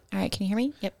right. Can you hear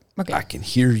me? Yep. We're good. I can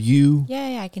hear you.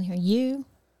 Yeah, I can hear you.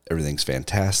 Everything's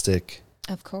fantastic.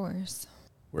 Of course.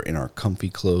 We're in our comfy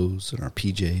clothes and our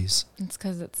PJs. It's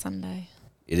because it's Sunday.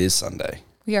 It is Sunday.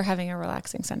 We are having a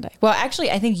relaxing Sunday. Well,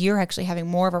 actually, I think you're actually having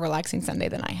more of a relaxing Sunday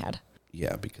than I had.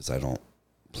 Yeah, because I don't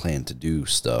plan to do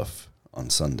stuff on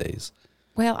Sundays.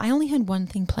 Well, I only had one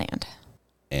thing planned.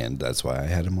 And that's why I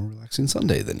had a more relaxing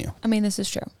Sunday than you. I mean, this is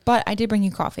true. But I did bring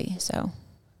you coffee, so.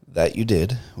 That you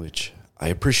did, which I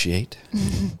appreciate.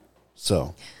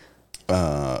 So,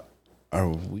 are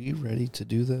we ready to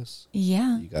do this?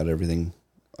 Yeah. You got everything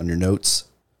on your notes?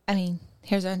 I mean,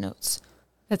 here's our notes.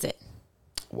 That's it.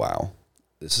 Wow.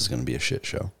 This is going to be a shit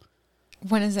show.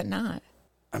 When is it not?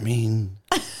 I mean,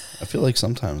 I feel like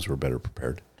sometimes we're better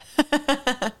prepared.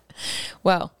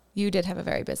 Well, you did have a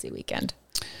very busy weekend.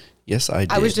 Yes, I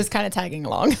did. I was just kind of tagging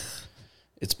along.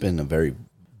 It's been a very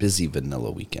busy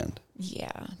vanilla weekend.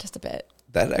 Yeah, just a bit.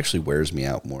 That actually wears me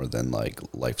out more than like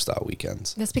lifestyle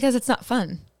weekends. That's because it's not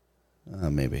fun.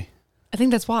 Maybe. I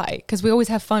think that's why, because we always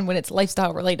have fun when it's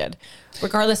lifestyle related,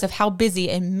 regardless of how busy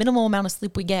and minimal amount of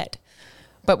sleep we get.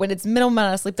 But when it's minimal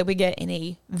amount of sleep that we get in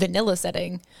a vanilla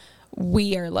setting,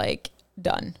 we are like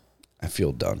done. I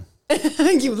feel done.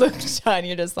 You look done.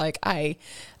 You're just like, I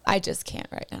just can't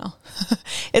right now.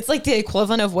 It's like the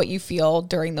equivalent of what you feel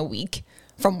during the week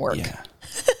from work. Yeah.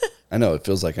 I know. It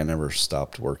feels like I never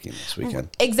stopped working this weekend.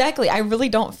 Exactly. I really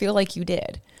don't feel like you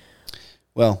did.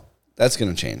 Well, that's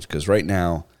going to change because right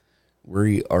now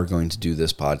we are going to do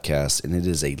this podcast and it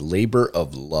is a labor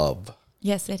of love.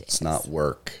 Yes, it is. It's not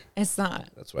work. It's not.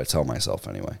 That's what I tell myself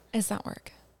anyway. It's not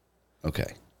work.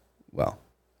 Okay. Well,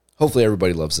 hopefully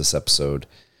everybody loves this episode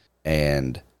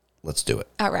and let's do it.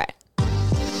 All right.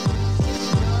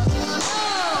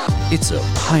 It's a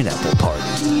pineapple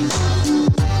party.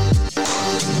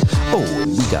 Oh,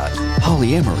 and we got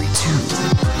polyamory too.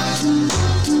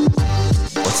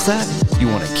 What's that? You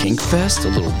want a kink fest? A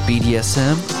little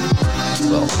BDSM?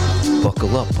 Well,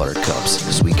 buckle up, buttercups,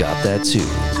 because we got that too.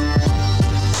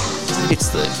 It's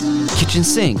the Kitchen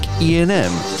Sink, E&M,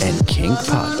 and Kink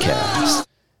Podcast.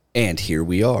 And here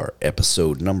we are,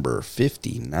 episode number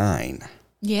 59.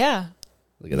 Yeah.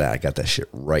 Look at that. I got that shit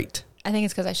right. I think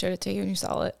it's because I showed it to you and you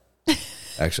saw it.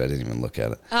 Actually, I didn't even look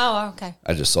at it. Oh, okay.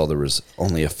 I just saw there was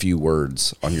only a few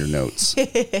words on your notes.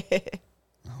 I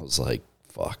was like,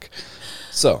 fuck.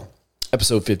 So,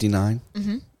 episode 59.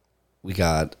 Mm-hmm. We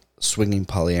got swinging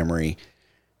polyamory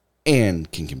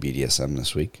and kink and BDSM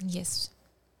this week. Yes.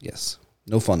 Yes.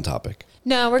 No fun topic.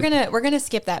 No, we're gonna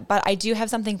skip that, but I do have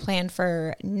something planned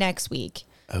for next week.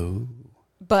 Oh.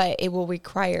 But it will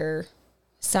require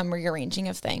some rearranging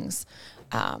of things,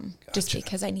 just Gotcha.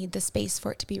 because I need the space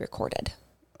for it to be recorded.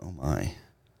 Oh my.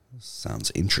 This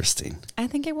sounds interesting. I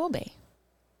think it will be.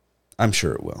 I'm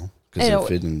sure it will.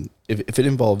 Because if it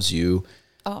involves you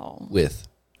with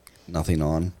nothing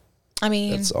on, I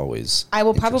mean, that's always I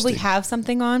will probably interesting. have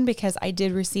something on because I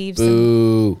did receive some.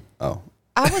 Boo. Oh.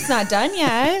 I was not done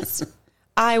yet.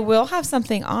 I will have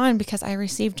something on because I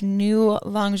received new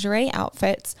lingerie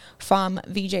outfits from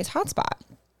VJ's Hotspot.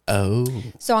 Oh.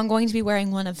 So I'm going to be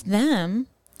wearing one of them.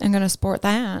 I'm going to sport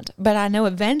that. But I know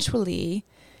eventually,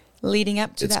 leading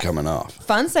up to It's that coming off.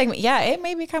 fun segment, yeah, it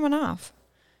may be coming off.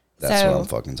 That's So- what I'm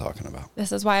fucking talking about.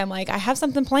 This is why I'm like, I have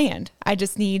something planned. I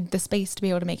just need the space to be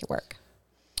able to make it work.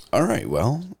 All right.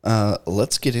 Well,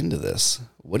 let's get into this.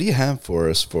 What do you have for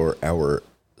us for our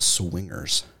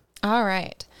swingers? All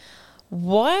right.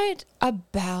 What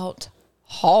about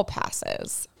hall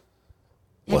passes?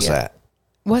 What's that?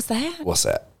 What's that? What's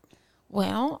that?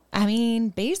 Well, I mean,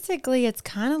 basically, it's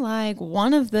kind of like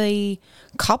one of the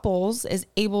couples is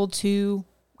able to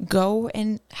go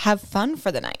and have fun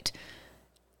for the night.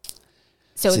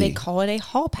 So they See. call it a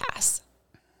hall pass.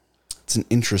 It's an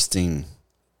interesting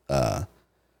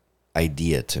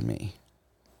idea to me.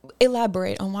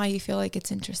 Elaborate on why you feel like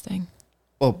it's interesting.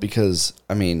 Well, because,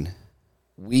 I mean,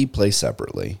 we play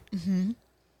separately. Mm-hmm.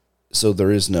 So there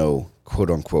is no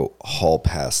quote-unquote hall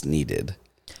pass needed.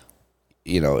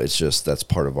 You know, it's just that's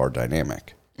part of our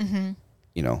dynamic. Mm-hmm.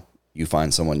 You know, you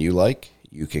find someone you like,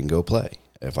 you can go play.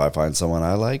 If I find someone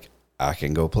I like, I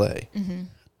can go play. Mm-hmm.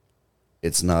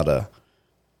 It's not a,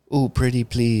 oh, pretty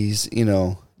please, you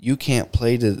know, you can't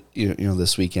play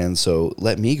this weekend, so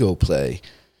let me go play.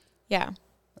 Yeah.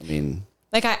 I mean,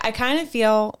 Like, I kind of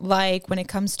feel like when it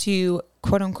comes to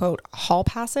quote unquote hall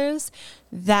passes,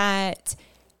 that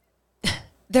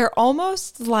they're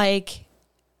almost like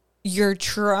you're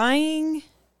trying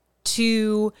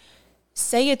to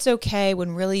say it's okay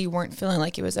when really you weren't feeling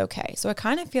like it was okay. So I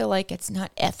kind of feel like it's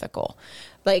not ethical.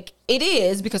 Like, it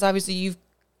is, because obviously you've,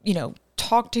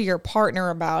 talked to your partner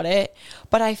about it,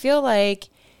 but I feel like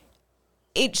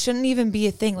it shouldn't even be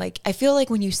a thing. Like, I feel like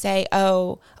when you say,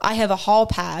 oh, I have a hall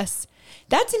pass,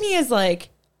 that to me is like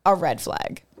a red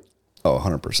flag. Oh,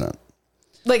 100%.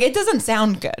 Like, it doesn't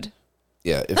sound good.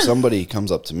 Yeah, if somebody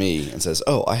comes up to me and says,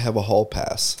 "Oh, I have a hall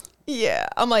pass." Yeah.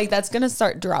 I'm like, that's going to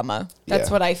start drama. That's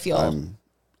Yeah, what I feel.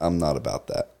 I'm not about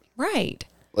that. Right.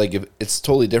 Like, if it's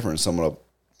totally different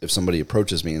if somebody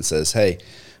approaches me and says, "Hey,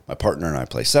 my partner and I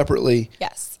play separately."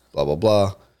 Yes. Blah blah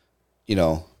blah. You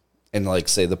know, and like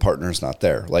say the partner's not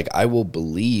there. Like, I will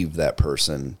believe that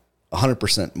person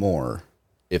 100% more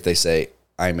if they say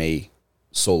I'm a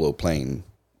solo playing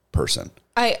person.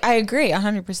 I agree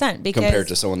 100% because Compared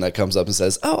to someone that comes up and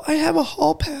says, "Oh, I have a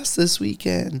hall pass this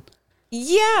weekend."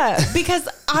 yeah, because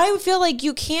I feel like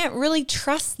you can't really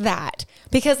trust that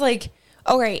because like,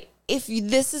 all right, if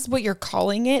this is what you're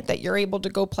calling it, that you're able to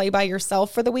go play by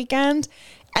yourself for the weekend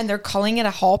and they're calling it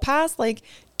a hall pass, like,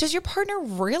 does your partner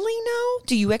really know?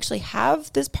 Do you actually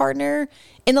have this partner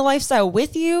in the lifestyle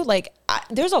with you? Like,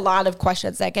 there's a lot of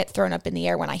questions that get thrown up in the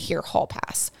air when I hear hall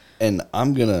pass. And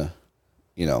I'm going to,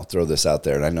 throw this out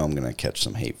there, and I know I'm going to catch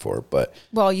some hate for it, but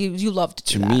Well, you love to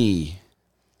do that. to me,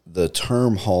 the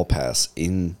term hall pass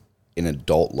in an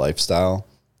adult lifestyle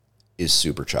is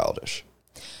super childish.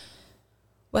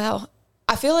 Well,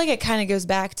 I feel like it kind of goes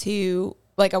back to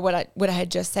like what I had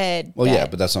just said. Well, that- yeah,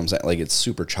 but that's what I'm saying. Like, it's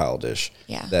super childish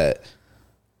Yeah. that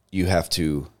you have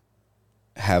to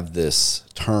have this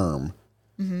term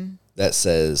that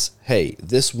says, "Hey,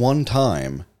 this one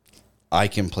time I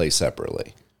can play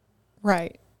separately."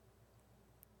 right.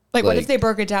 Like, what Like- if they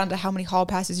broke it down to how many hall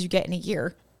passes you get in a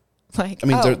year? Like, I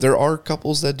mean, oh, there are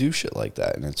couples that do shit like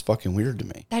that, and it's fucking weird to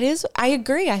me. that is, I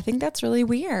agree. I think that's really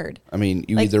weird. I mean,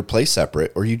 you either play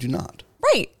separate or you do not.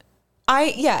 Right.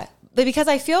 Yeah. Because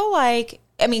I feel like,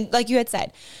 I mean, like you had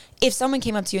said, if someone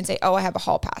came up to you and say, oh, I have a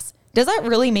hall pass, does that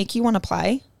really make you want to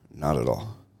play? Not at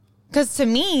all. Because to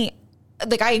me,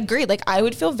 like, I agree. Like, I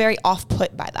would feel very off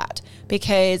put by that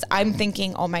because I'm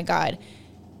thinking, oh my God,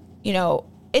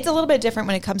 it's a little bit different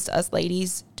when it comes to us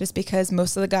ladies, just because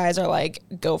most of the guys are like,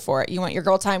 go for it. You want your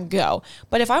girl time, go.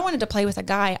 But if I wanted to play with a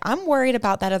guy, I'm worried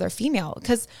about that other female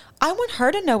because I want her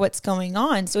to know what's going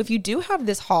on. So if you do have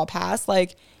this hall pass,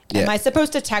 like, am Yeah. I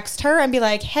supposed to text her and be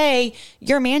like, hey,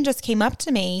 your man just came up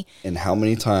to me? And how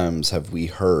many times have we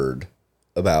heard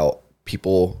about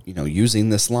people, using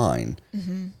this line,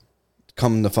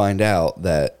 come to find out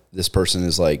that this person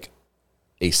is like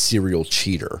a serial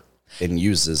cheater and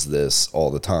uses this all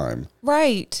the time.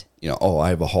 Right. Oh, I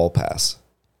have a hall pass.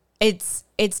 It's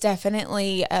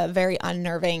definitely a very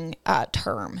unnerving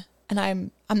term, and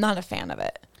I'm not a fan of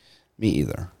it. Me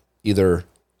either. Either,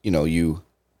 you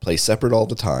play separate all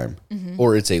the time,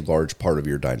 or it's a large part of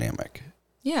your dynamic.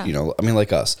 Yeah. I mean,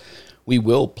 like us, we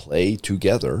will play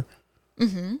together,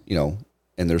 and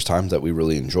there's times that we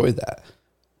really enjoy that.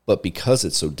 But because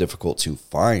it's so difficult to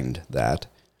find that,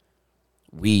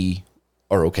 we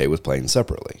are okay with playing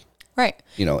separately, Right.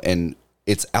 and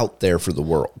it's out there for the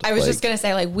world. I was just going to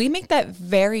say, like, we make that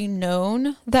very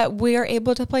known that we are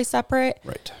able to play separate.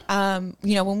 Right.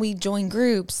 When we join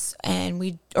groups and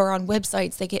we are on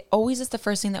websites, always is the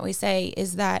first thing that we say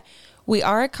is that we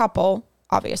are a couple,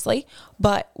 obviously,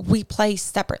 but we play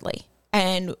separately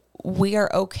and we are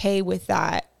okay with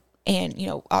that. And,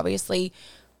 obviously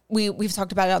we've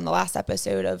talked about it on the last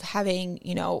episode of having,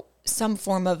 some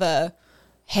form of a,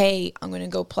 hey, I'm going to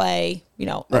go play,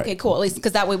 Right. okay, cool. At least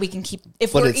because that way we can keep,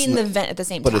 if But we're it's in the not- event at the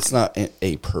same But time. it's not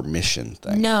a permission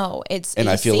thing. No, it's And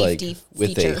a I feel like safety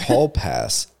with feature. a hall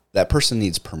pass, that person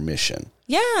needs permission.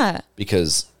 Yeah.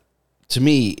 Because to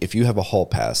me, if you have a hall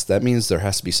pass, that means there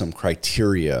has to be some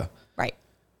criteria Right.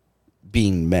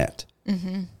 being met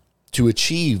to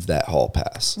achieve that hall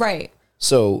pass. Right.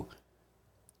 So,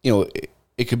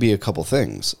 it could be a couple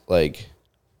things. Like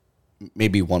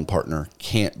maybe one partner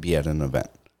can't be at an event,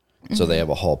 so they have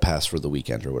a hall pass for the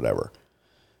weekend or whatever.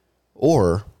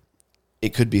 Or it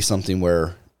could be something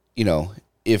where,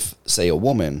 if, say, a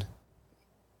woman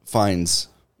finds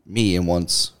me and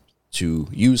wants to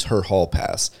use her hall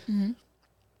pass,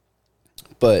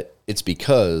 but it's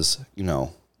because,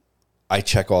 I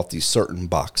check off these certain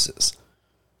boxes.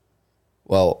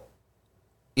 Well,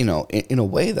 in a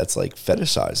way that's like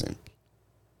fetishizing.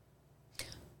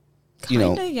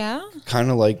 Kinda, yeah. Kind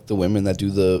of like the women that do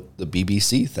the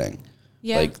BBC thing.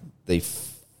 Yeah. Like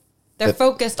They're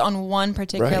focused on one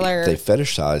particular. right, they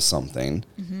fetishize something.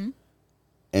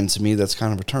 And to me, that's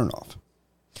kind of a turnoff.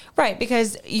 Right,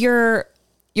 because you're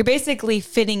basically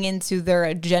fitting into their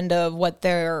agenda of what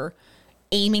they're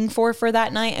aiming for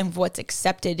that night and what's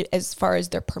accepted as far as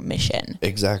their permission.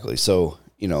 Exactly. So,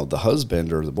 the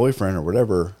husband or the boyfriend or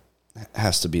whatever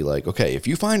has to be like, okay, if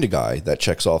you find a guy that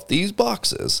checks off these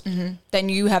boxes, Then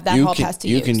you have that hall pass to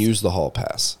use. you can use the hall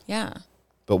pass. Yeah.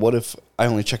 But what if I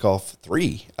only check off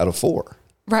 3 out of 4?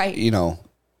 Right. You know,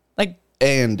 Like,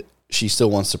 and she still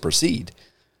wants to proceed.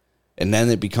 And then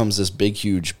it becomes this big,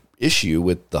 huge issue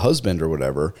with the husband or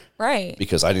whatever. right.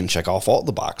 Because I didn't check off all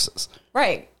the boxes.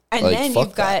 Right. And Like, then fuck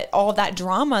you've got all that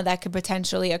drama that could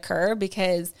potentially occur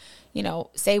because, you know,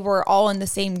 say we're all in the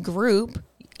same group.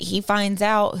 He finds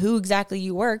out who exactly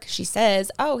you work. She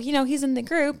says, oh, you know, he's in the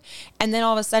group. And then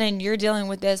all of a sudden you're dealing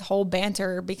with this whole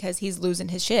banter because he's losing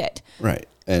his shit. Right.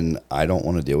 And I don't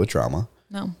want to deal with drama.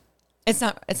 No, it's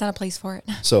not a place for it.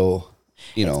 So,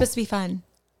 you It's know, supposed to be fun.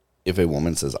 if a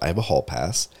woman says, I have a hall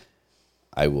pass,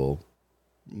 I will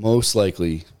most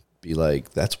likely be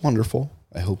like, that's wonderful.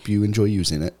 I hope you enjoy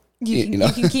using it. You can, know?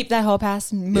 you can keep that whole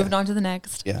pass and moving Yeah. on to the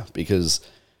next. Yeah, because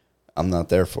I'm not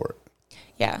there for it.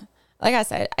 Yeah. Like I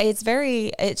said, it's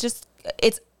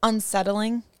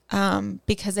unsettling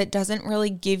because it doesn't really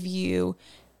give you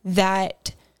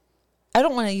that, I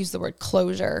don't want to use the word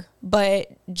closure,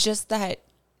 but just that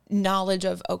knowledge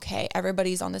of, okay,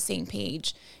 everybody's on the same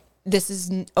page. This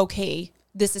is okay.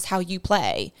 This is how you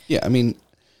play. Yeah, I mean,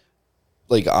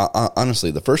 like,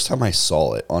 honestly, the first time I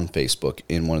saw it on Facebook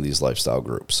in one of these lifestyle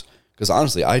groups, because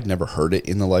honestly, I'd never heard it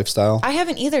in the lifestyle. I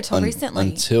haven't either till recently.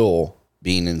 Until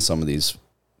being in some of these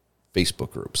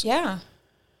Facebook groups. Yeah.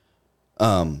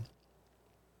 When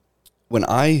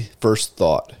I first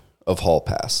thought of hall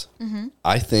pass,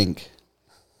 I think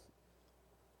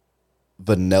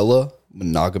vanilla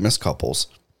monogamous couples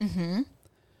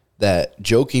that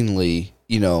jokingly,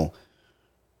 you know,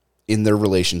 in their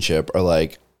relationship are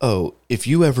like, oh, if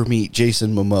you ever meet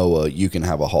Jason Momoa, you can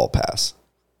have a hall pass.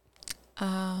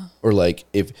 Or like,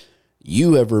 if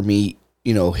you ever meet,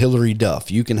 you know, Hillary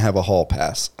Duff, you can have a hall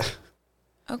pass.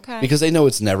 Okay. Because they know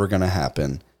it's never going to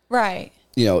happen. Right.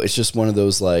 You know, it's just one of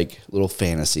those like little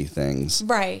fantasy things.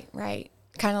 Right. Right.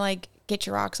 Kind of like get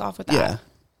your rocks off with that. Yeah.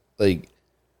 Like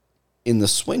in the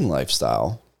swing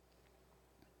lifestyle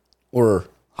or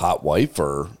hot wife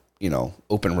or, you know,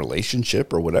 open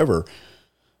relationship or whatever,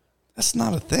 that's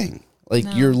not a thing. Like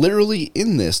you're literally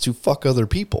in this to fuck other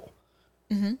people.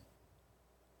 Mm-hmm.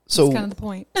 So That's kind of the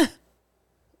point.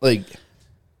 like,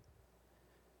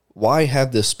 why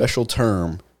have this special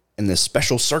term and this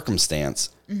special circumstance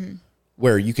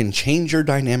where you can change your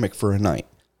dynamic for a night?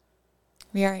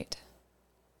 You're right.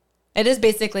 It is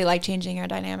basically like changing your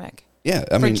dynamic Yeah,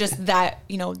 I for mean, just that,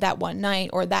 you know, that one night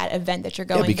or that event that you're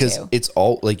going because to. it's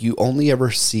all like you only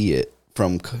ever see it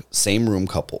from same room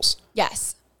couples.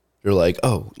 Yes. You're like,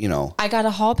 oh, you know, I got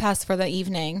a hall pass for the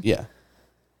evening. yeah,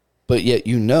 but yet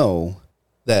you know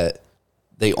that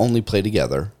they only play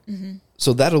together.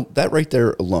 So that right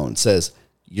there alone says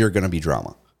you're going to be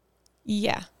drama.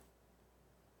 Yeah.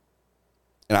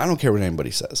 And I don't care what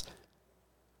anybody says.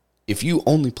 If you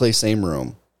only play same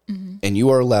room and you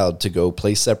are allowed to go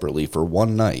play separately for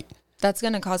one night, That's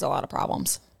going to cause a lot of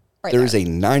problems. Right there is there. a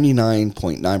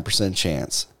 99.9%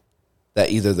 chance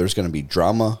that either there's going to be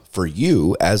drama for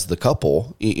you as the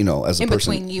couple, you know, as a in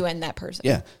person. between you and that person.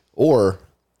 Yeah. Or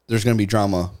there's going to be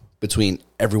drama between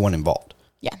everyone involved.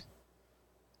 Yeah.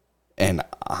 And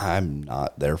I'm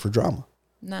not there for drama.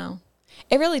 No.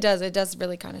 It really does. It does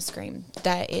really kind of scream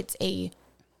that it's a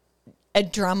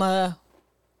drama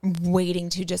waiting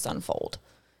to just unfold.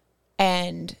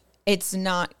 And it's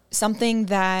not something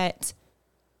that,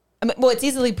 I mean, well, it's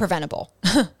easily preventable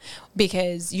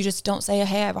because you just don't say,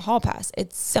 hey, I have a hall pass.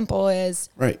 It's simple as,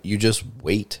 Right. You just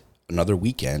wait another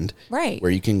weekend. Right.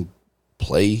 Where you can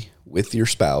play with your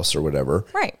spouse or whatever.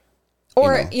 right.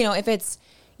 Or, know. you know, if it's,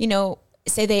 you know,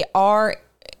 say they are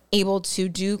able to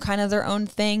do kind of their own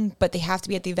thing, but they have to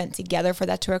be at the event together for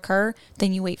that to occur,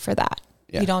 then you wait for that.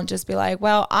 Yeah. You don't just be like,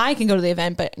 well, I can go to the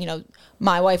event, but, you know,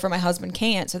 my wife or my husband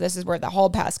can't. So this is where the hall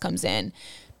pass comes in.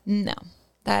 No,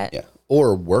 that Yeah.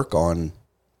 Or work on,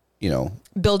 you know,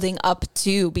 building up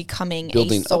to becoming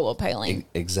building a solo up, piling.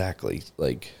 Exactly.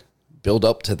 Like build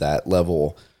up to that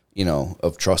level, you know,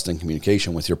 of trust and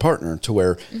communication with your partner to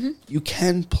where you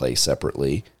can play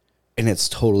separately and it's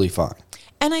totally fine.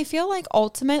 And I feel like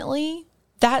ultimately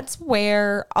that's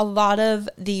where a lot of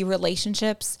the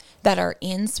relationships that are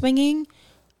in swinging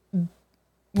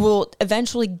will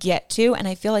eventually get to. And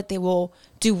I feel like they will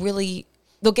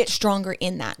they'll get stronger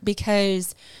in that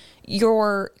because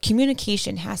your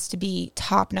communication has to be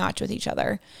top notch with each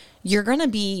other. You're going to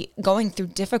be going through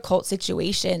difficult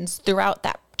situations throughout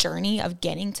that journey of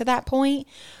getting to that point,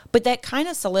 but that kind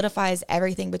of solidifies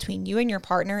everything between you and your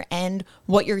partner and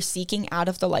what you're seeking out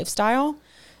of the lifestyle.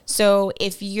 So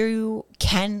if you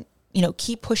can, you know,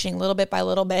 keep pushing little bit by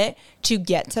little bit to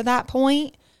get to that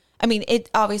point, I mean,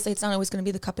 obviously it's not always going to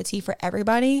be the cup of tea for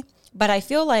everybody, but I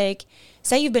feel like,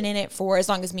 say you've been in it for as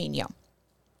long as me and you.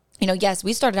 You know, yes,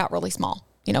 we started out really small.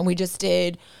 You know, we just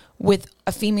did with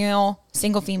a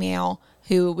single female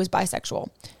who was bisexual.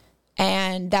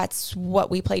 And that's what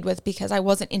we played with because I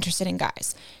wasn't interested in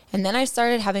guys. And then I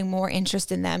started having more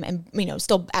interest in them and, you know,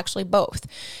 still actually both.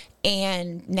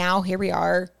 And now here we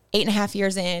are 8.5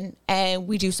 years in and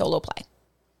we do solo play.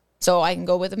 So I can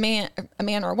go with a man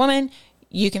or a woman.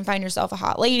 You can find yourself a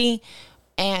hot lady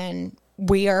and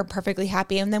we are perfectly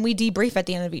happy. And then we debrief at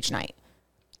the end of each night.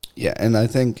 Yeah. And I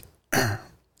think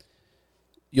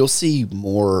you'll see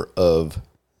more of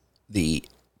the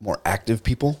more active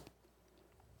people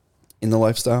in the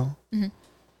lifestyle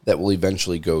that will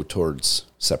eventually go towards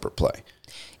separate play.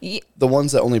 Yeah. The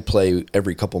ones that only play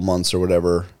every couple months or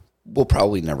whatever will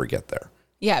probably never get there.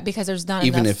 Yeah, because there's not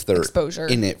Even enough if they're exposure.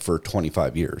 in it for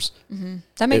 25 years.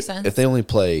 That makes sense. If they only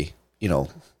play, you know,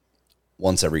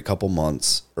 once every couple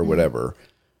months or whatever,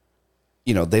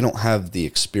 you know, they don't have the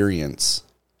experience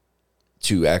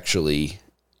to actually,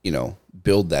 you know,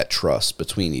 build that trust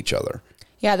between each other.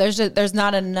 Yeah, there's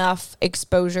not enough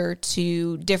exposure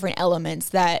to different elements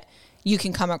that you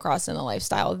can come across in a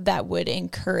lifestyle that would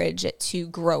encourage it to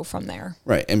grow from there.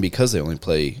 Right. And because they only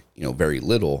play, you know, very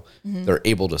little, they're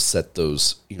able to set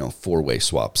those, you know, 4-way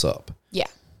swaps up. Yeah.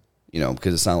 You know,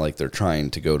 because it's not like they're trying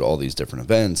to go to all these different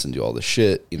events and do all this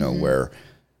shit, you know, where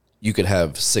you could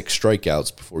have 6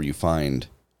 strikeouts before you find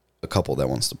a couple that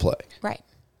wants to play. Right.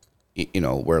 You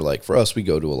know, where like for us, we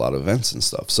go to a lot of events and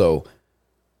stuff. So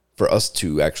for us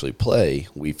to actually play,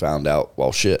 we found out,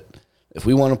 well, shit, if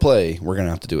we want to play, we're going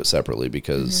to have to do it separately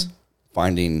because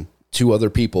finding 2 other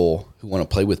people who want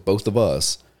to play with both of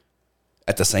us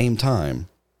at the same time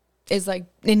Is like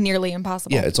nearly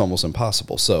impossible. yeah, it's almost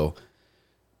impossible. So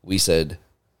we said,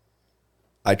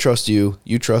 I trust you,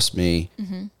 you trust me,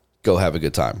 go have a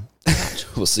good time.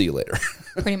 We'll see you later.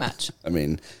 Pretty much. I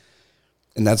mean,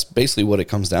 and that's basically what it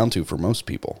comes down to for most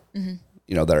people.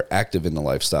 You know, that are active in the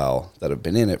lifestyle, that have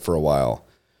been in it for a while.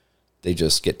 They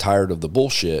just get tired of the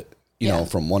bullshit, you know,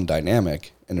 from one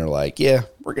dynamic. And they're like, yeah,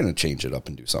 we're going to change it up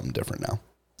and do something different now.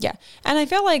 Yeah. And I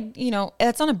feel like, you know,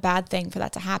 that's not a bad thing for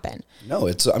that to happen. No,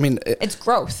 it's, I mean, It's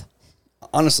growth.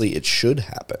 honestly, it should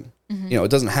happen. You know,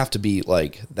 it doesn't have to be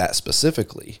like that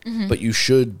specifically, but you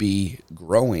should be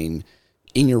growing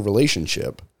in your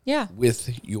relationship Yeah.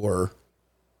 with your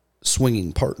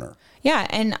swinging partner. Yeah.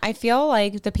 And I feel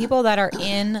like the people that are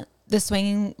in the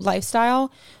swinging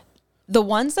lifestyle, the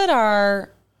ones that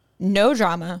are no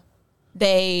drama,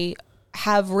 they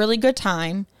have really good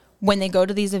time when they go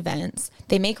to these events,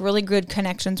 they make really good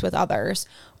connections with others,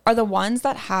 are the ones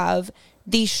that have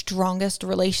the strongest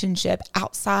relationship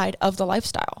outside of the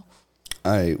lifestyle.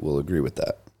 I will agree with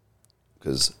that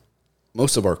because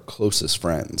most of our closest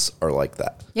friends are like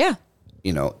that, Yeah.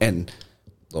 you know, and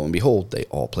lo and behold, they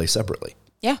all play separately.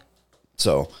 Yeah.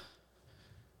 So,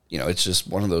 you know, it's just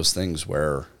one of those things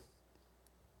where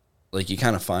like you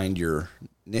kind of find your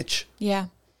niche Yeah.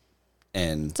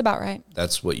 and It's about right.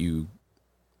 that's what you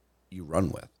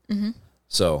run with.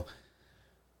 So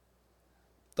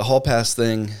the hall pass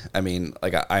thing, I mean,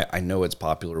 like I know it's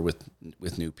popular with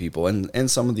new people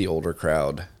and some of the older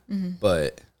crowd,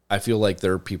 but I feel like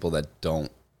there are people that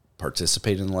don't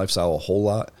participate in the lifestyle a whole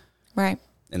lot. Right.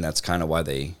 And that's kind of why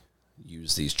they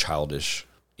use these childish,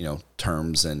 you know,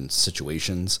 terms and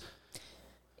situations.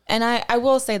 And I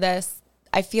will say this.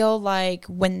 I feel like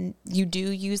when you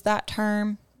do use that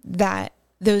term, that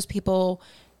those people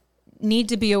need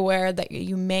to be aware that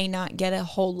you may not get a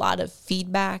whole lot of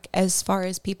feedback as far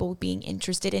as people being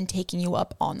interested in taking you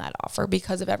up on that offer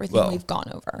because of everything we've gone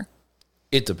over.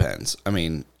 It depends. I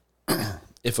mean,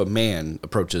 if a man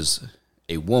approaches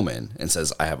a woman and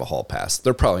says, I have a hall pass,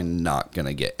 they're probably not going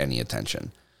to get any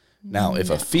attention. Now,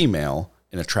 if a female,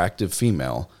 an attractive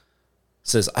female,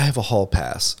 says, I have a hall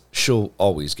pass, she'll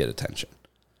always get attention.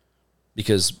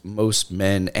 Because most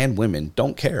men and women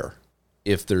don't care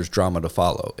if there's drama to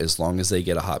follow, as long as they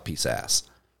get a hot piece of ass.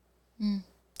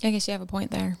 I guess you have a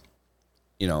point there.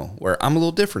 You know, where I'm a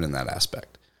little different in that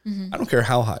aspect. I don't care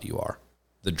how hot you are.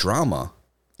 The drama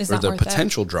It's or not the worth it.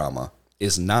 potential drama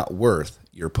is not worth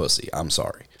your pussy. I'm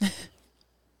sorry.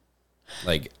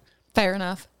 Like, Fair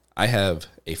enough. I have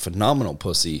a phenomenal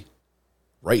pussy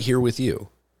right here with you.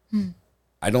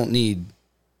 I don't need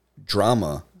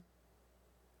drama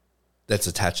that's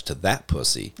attached to that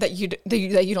pussy. That you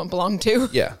don't belong to.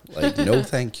 Yeah, like, no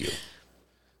thank you.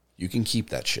 You can keep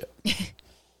that shit.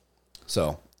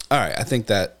 So, all right, I think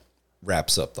that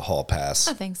wraps up the hall pass.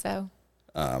 I think so.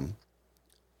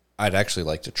 I'd actually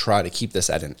like to try to keep this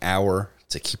at an hour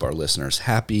to keep our listeners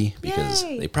happy because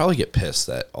Yay. they probably get pissed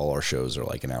that all our shows are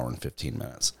like an hour and 15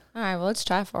 minutes. All right, well, let's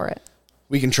try for it.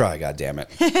 We can try,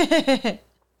 goddammit.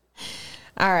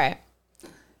 All right.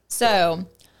 So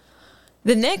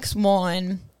the next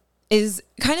one is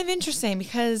kind of interesting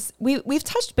because we've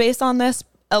touched base on this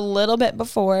a little bit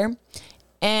before,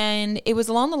 and it was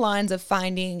along the lines of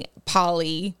finding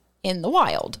poly in the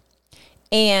wild.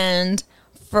 And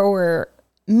for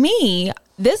me,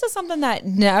 this is something that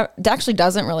actually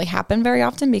doesn't really happen very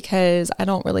often because I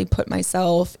don't really put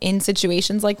myself in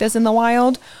situations like this in the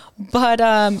wild. But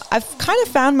I've kind of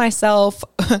found myself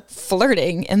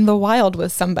flirting in the wild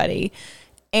with somebody,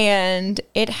 and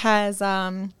it has.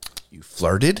 You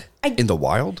flirted in the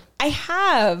wild? I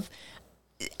have.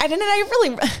 I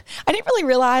didn't really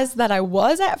realize that I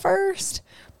was at first,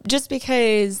 just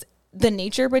because the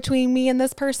nature between me and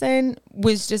this person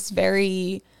was just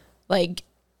very like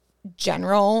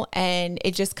general, and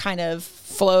it just kind of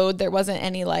flowed. There wasn't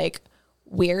any like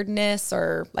weirdness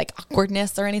or like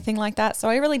awkwardness or anything like that. So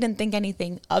I really didn't think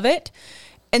anything of it.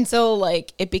 And so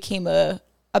like it became a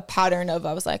pattern of,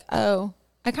 I was like, oh,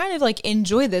 I kind of like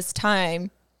enjoy this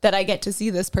time that I get to see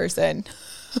this person.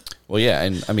 Well, yeah.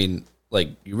 And I mean, like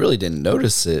you really didn't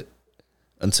notice it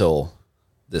until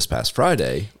this past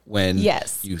Friday when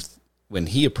Yes. when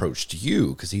he approached you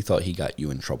because he thought he got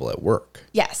you in trouble at work.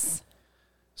 Yes.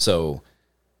 So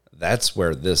that's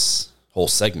where this whole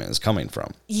segment is coming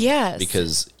from. Yes.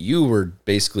 Because you were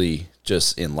basically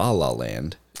just in La La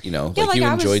Land, you know, Yeah, like you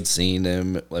like I was- enjoyed seeing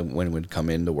him like, when he would come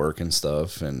into work and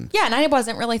stuff. And Yeah, and I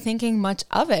wasn't really thinking much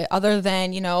of it other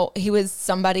than, you know, he was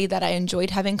somebody that I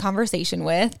enjoyed having conversation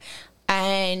with.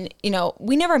 And, you know,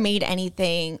 we never made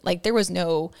anything, like there was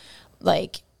no,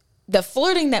 like, the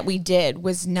flirting that we did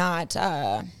was not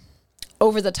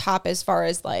over the top as far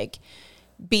as like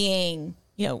being,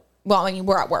 you know, well, I mean,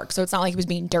 we're at work, so it's not like he was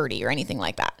being dirty or anything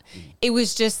like that. It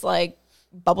was just like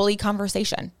bubbly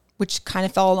conversation, which kind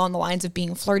of fell along the lines of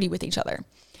being flirty with each other.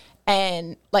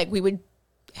 And like we would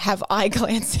have eye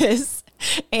glances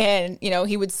and, you know,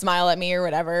 he would smile at me or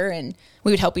whatever, and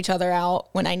we would help each other out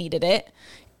when I needed it.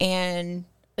 And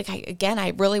like,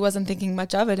 I really wasn't thinking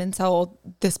much of it until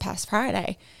this past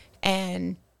Friday.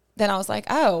 And then I was like,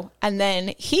 oh, and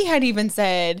then he had even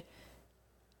said,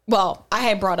 well, I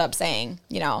had brought up saying,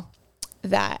 you know,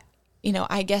 that, you know,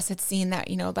 I guess it's seen that,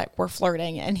 you know, that we're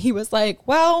flirting. And he was like,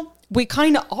 well, we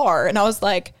kind of are. And I was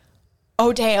like,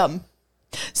 oh, damn.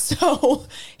 So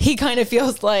he kind of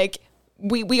feels like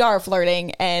we are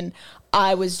flirting, and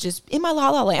I was just in my La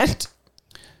La Land.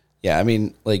 yeah, I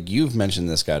mean, like you've mentioned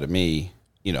this guy to me,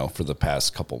 you know, for the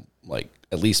past couple, like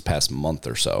at least past month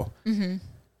or so. Mm-hmm.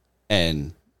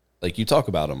 And like you talk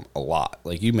about him a lot.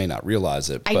 Like you may not realize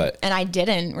it, but I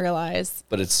didn't realize.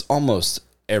 but it's almost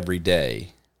every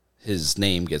day his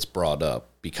name gets brought up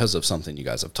because of something you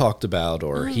guys have talked about,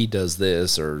 or he does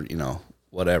this, or, you know,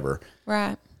 whatever.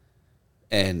 Right.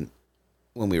 And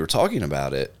when we were talking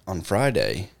about it on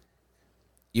Friday,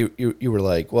 you were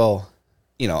like, well,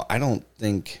 you know, I don't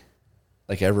think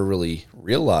like I ever really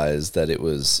realized that it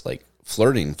was like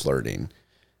flirting.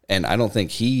 And I don't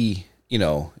think he, you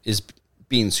know, is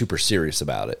being super serious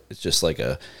about it. It's just like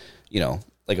a, you know,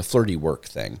 like a flirty work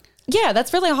thing. Yeah,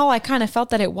 that's really how I kind of felt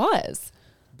that it was.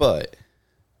 But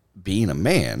being a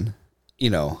man, you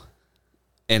know,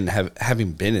 and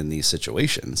having been in these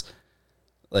situations,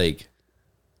 like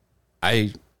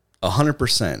I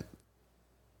 100%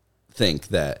 think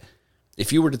that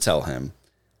if you were to tell him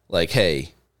like,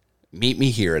 hey, meet me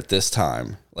here at this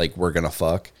time, like we're going to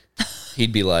fuck,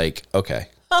 he'd be like, okay.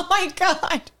 Oh my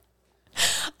God.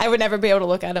 I would never be able to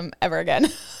look at him ever again.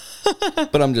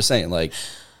 But I'm just saying, like,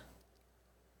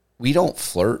 we don't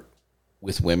flirt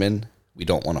with women we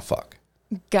don't want to fuck.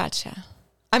 Gotcha.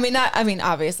 I mean,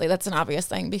 obviously that's an obvious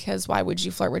thing, because why would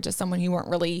you flirt with just someone you weren't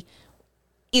really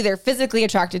either physically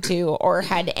attracted to or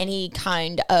had any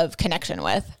kind of connection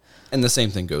with? And the same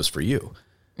thing goes for you,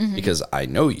 because I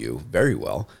know you very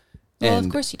well. Well, And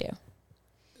of course you do.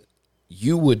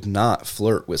 you would not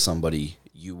flirt with somebody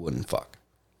you wouldn't fuck.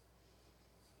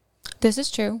 This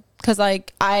is true, because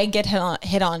like I get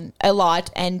hit on a lot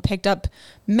and picked up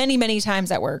many times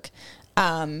at work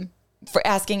for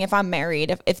asking if I'm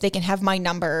married, if they can have my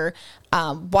number,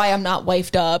 why I'm not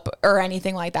wifed up or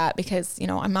anything like that, because, you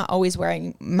know, I'm not always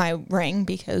wearing my ring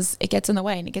because it gets in the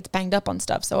way and it gets banged up on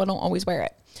stuff, so I don't always wear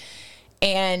it.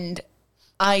 And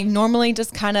I normally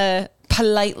just kind of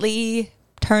politely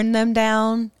turn them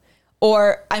down,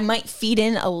 or I might feed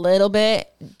in a little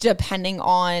bit depending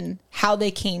on how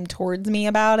they came towards me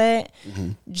about it,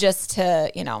 just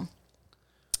to, you know,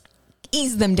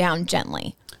 ease them down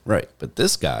gently. Right. But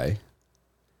this guy,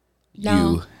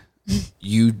 No.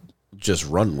 you just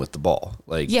run with the ball.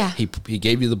 Like, Yeah. he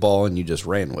gave you the ball and you just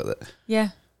ran with it. Yeah.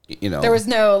 You know, There was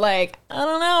no like, I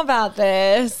don't know about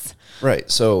this. right.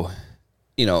 So,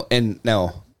 you know, and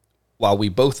now while we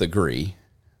both agree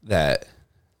that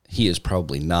he is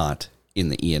probably not in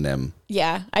the E&M,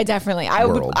 Yeah, I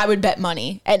World. would bet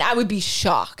money, and I would be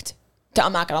shocked.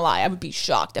 I'm not gonna lie, I would be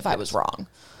shocked if I was wrong.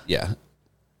 yeah.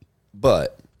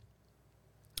 But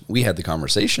we had the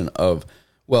conversation of,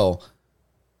 well,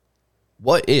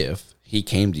 what if he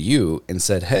came to you and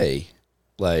said, hey,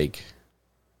 like,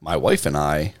 my wife and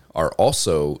I are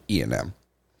also E&M.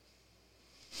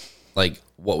 Like,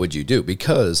 what would you do?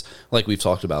 Because, like we've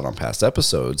talked about on past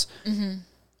episodes,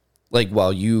 like,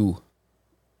 while you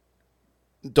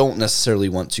don't necessarily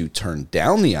want to turn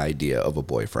down the idea of a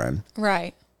boyfriend,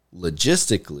 Right.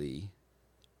 logistically,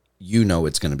 you know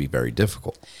it's going to be very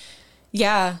difficult.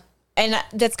 Yeah. And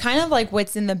that's kind of like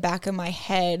what's in the back of my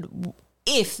head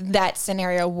if that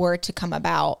scenario were to come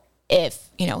about. If,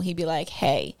 you know, he'd be like,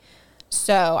 hey,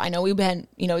 so I know we've been,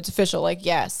 you know, it's official. Like,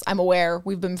 yes, I'm aware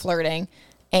we've been flirting.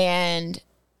 And,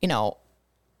 you know,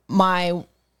 my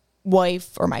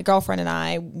wife or my girlfriend and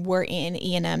I were in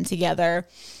E&M together.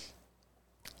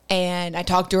 And I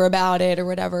talked to her about it or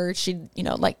whatever. She'd, you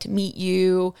know, like to meet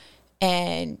you.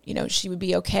 And, you know, she would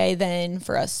be okay then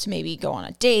for us to maybe go on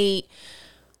a date.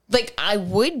 Like, I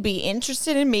would be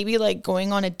interested in maybe like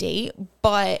going on a date,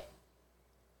 but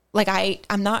like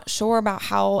I'm not sure about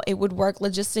how it would work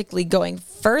logistically going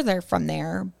further from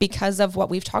there because of what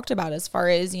we've talked about as far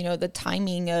as, you know, the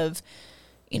timing of,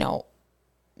 you know,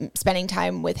 spending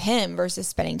time with him versus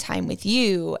spending time with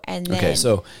you. And then, Okay,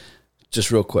 so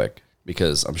just real quick,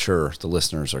 because I'm sure the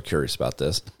listeners are curious about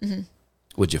this.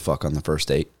 Would you fuck on the first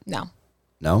date? no.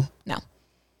 No?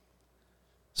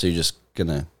 So you're just going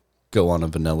to go on a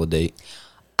vanilla date?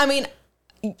 I mean,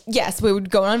 yes, we would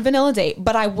go on a vanilla date,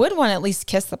 but I would want to at least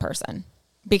kiss the person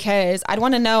because I'd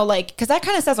want to know, like, because that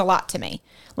kind of says a lot to me.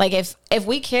 Like, if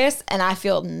we kiss and I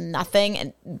feel nothing,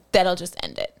 and that'll just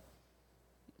end it.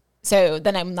 So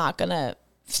then I'm not going to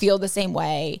feel the same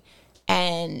way,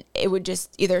 and it would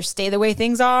just either stay the way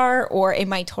things are, or it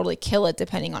might totally kill it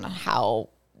depending on how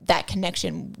that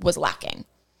connection was lacking.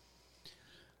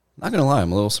 Not going to lie,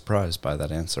 I'm a little surprised by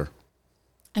that answer.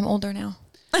 I'm older now.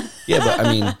 Yeah, but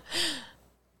I mean,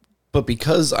 but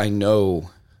because I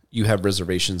know you have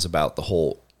reservations about the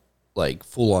whole, like,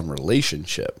 full-on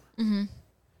relationship,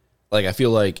 like, I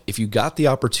feel like if you got the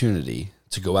opportunity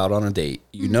to go out on a date,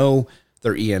 you know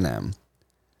they're E&M,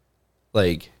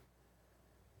 like,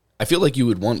 I feel like you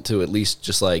would want to at least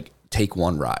just, like, take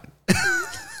one ride.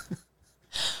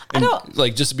 I don't,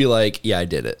 Like, just be like, yeah, I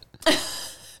did it.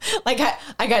 like,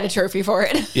 I got a trophy for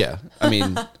it. Yeah, I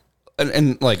mean,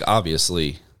 and like,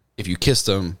 obviously, if you kissed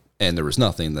him and there was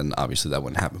nothing, then obviously that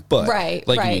wouldn't happen. But Right,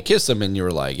 like, if you right. kissed him and you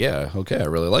were like, yeah, okay, I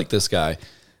really like this guy.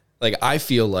 Like, I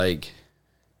feel like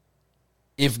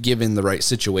if given the right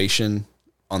situation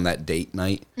on that date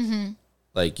night,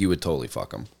 like, you would totally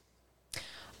fuck him.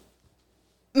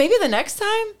 Maybe the next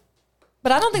time,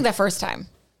 but I don't think that first time.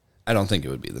 I don't think it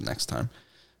would be the next time.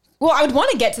 Well, I would want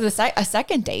to get to a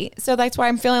second date, so that's why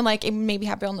I'm feeling like it maybe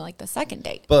happen on like the second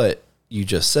date. But you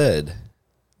just said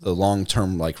the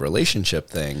long-term, like, relationship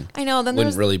thing I know. Then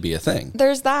wouldn't really be a thing.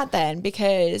 there's that then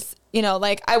because, you know,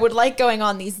 like I would like going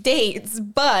on these dates,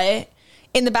 but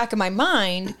in the back of my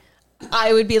mind,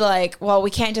 I would be like, well, we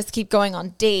can't just keep going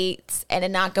on dates and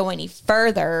then not go any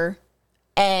further.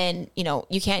 And, you know,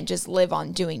 you can't just live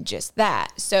on doing just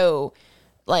that. So,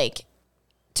 like,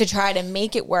 to try to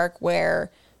make it work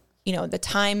where, you know, the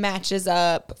time matches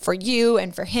up for you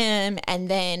and for him, and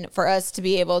then for us to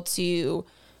be able to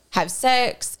have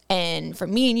sex and for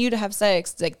me and you to have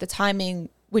sex, like, the timing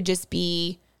would just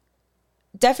be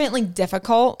definitely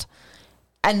difficult.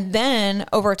 And then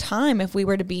over time, if we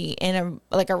were to be in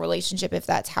a relationship, if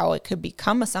that's how it could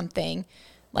become something,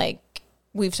 like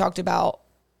we've talked about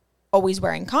always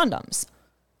wearing condoms.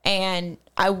 And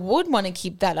I would want to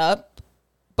keep that up.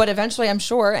 But eventually, I'm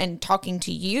sure, and talking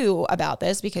to you about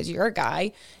this because you're a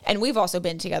guy, and we've also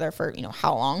been together for, you know,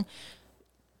 how long,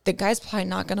 the guy's probably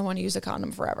not going to want to use a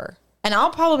condom forever. And I'll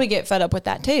probably get fed up with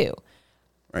that too.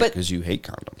 Right, But- because you hate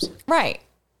condoms. Right.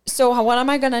 So what am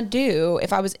I going to do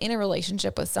if I was in a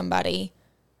relationship with somebody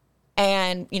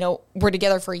and, you know, we're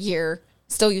together for a year,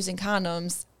 still using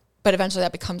condoms, but eventually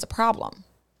that becomes a problem?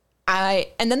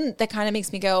 And then that kind of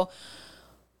makes me go,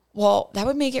 well, that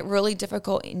would make it really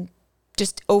difficult in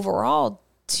just overall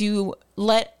to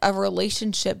let a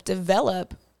relationship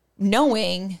develop,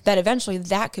 knowing that eventually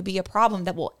that could be a problem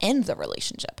that will end the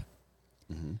relationship.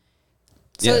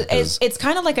 So Yeah, 'cause- it's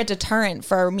kind of like a deterrent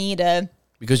for me to,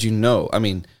 Because, you know, I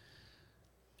mean,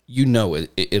 you know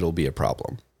it'll be a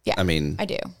problem. Yeah, I mean, I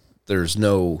do. There's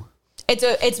no...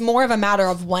 It's more of a matter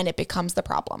of when it becomes the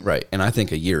problem. Right. And I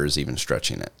think a year is even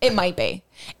stretching it. It might be.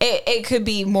 It could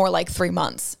be more like 3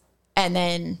 months. And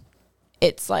then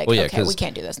it's like, okay, we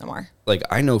can't do this no more. Like,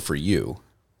 I know for you,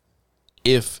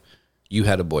 if you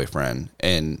had a boyfriend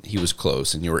and he was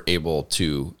close and you were able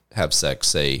to have sex,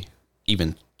 say,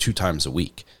 even 2 times a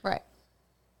week. Right.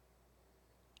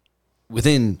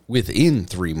 Within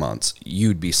 3 months,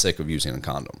 you'd be sick of using a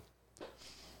condom.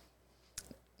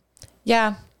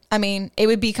 Yeah. I mean, it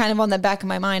would be kind of on the back of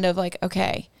my mind of like,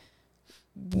 okay,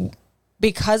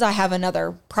 because I have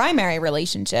another primary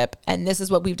relationship and this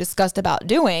is what we've discussed about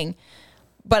doing,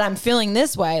 but I'm feeling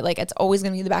this way, like it's always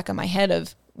going to be in the back of my head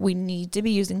of we need to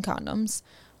be using condoms.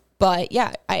 But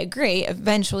yeah, I agree.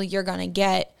 Eventually you're going to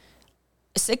get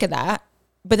sick of that,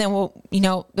 but then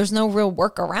there's no real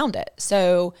work around it.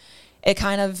 So it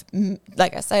kind of,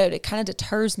 like I said, it kind of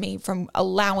deters me from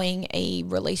allowing a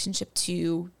relationship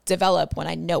to develop when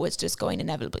I know it's just going to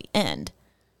inevitably end,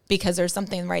 because there's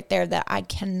something right there that I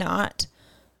cannot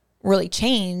really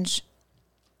change.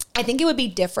 I think it would be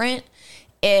different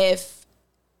if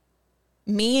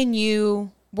me and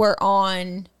you were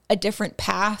on a different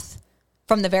path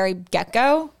from the very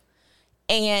get-go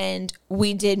and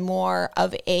we did more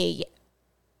of a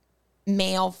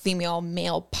male, female,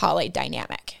 male poly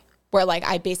dynamic, where like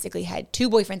I basically had 2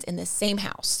 boyfriends in the same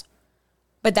house.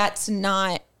 But that's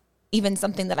not even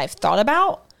something that I've thought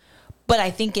about. But I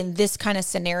think in this kind of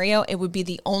scenario, it would be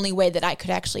the only way that I could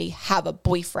actually have a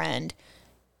boyfriend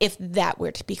if that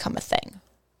were to become a thing.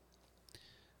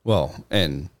 Well,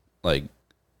 and like,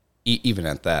 even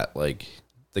at that, like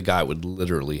the guy would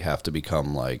literally have to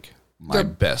become like my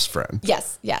best friend.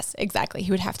 Yes, exactly.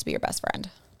 He would have to be your best friend.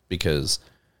 Because,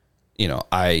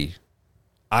 I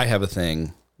have a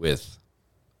thing with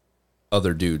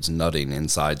other dudes nutting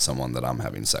inside someone that I'm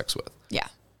having sex with. Yeah.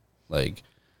 Like,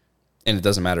 and it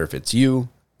doesn't matter if it's you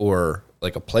or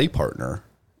like a play partner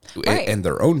right. and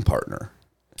their own partner.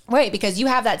 Right, because you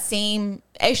have that same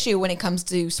issue when it comes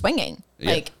to swinging. Yeah.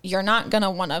 Like, you're not going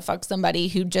to want to fuck somebody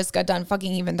who just got done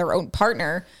fucking even their own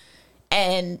partner.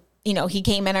 And, he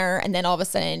came in her and then all of a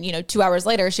sudden, 2 hours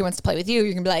later, she wants to play with you.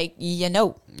 You're going to be like,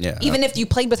 Yeah. Even if you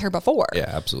played with her before. Yeah,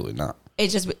 absolutely not.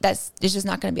 It's just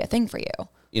not going to be a thing for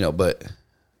you. But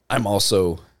I'm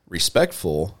also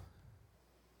respectful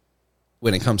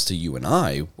when it comes to you and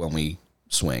I when we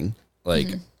swing. Like,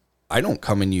 I don't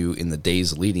come in you in the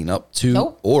days leading up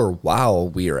to or while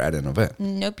we are at an event.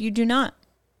 Nope, you do not.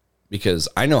 Because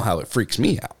I know how it freaks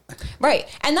me out. Right.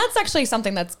 And that's actually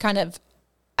something that's kind of,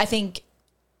 I think,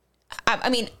 I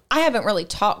mean, I haven't really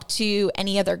talked to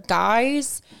any other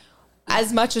guys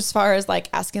as much as far as like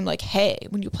asking like, hey,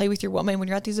 when you play with your woman, when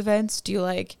you're at these events, do you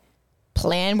like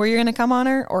plan where you're going to come on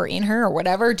her or in her or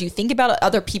whatever? Do you think about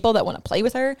other people that want to play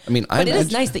with her? I mean, but it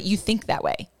is nice that you think that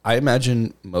way. I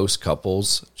imagine most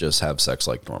couples just have sex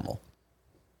like normal.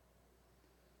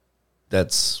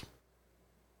 That's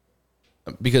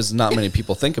because not many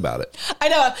people think about it. I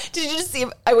know. Did you just see?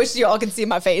 I wish you all could see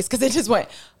my face because it just went,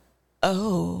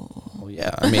 oh. Well,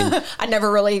 yeah. I mean, I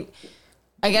never really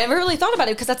thought about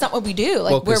it because that's not what we do.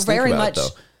 Like, we're very much.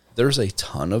 There's a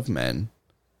ton of men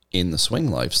in the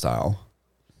swing lifestyle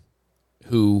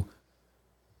who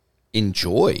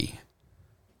enjoy,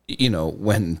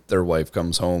 when their wife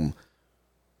comes home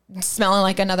smelling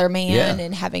like another man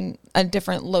and having a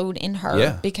different load in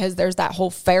her because there's that whole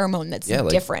pheromone that's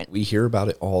different. We hear about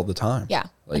it all the time. Yeah.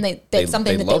 Like, and that's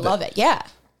something that they love it. Yeah.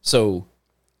 So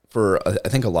for, I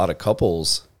think a lot of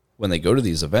couples, when they go to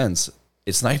these events,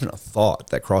 it's not even a thought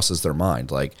that crosses their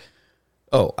mind. Like,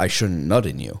 oh, I shouldn't nut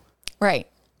in you. Right.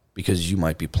 Because you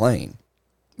might be playing.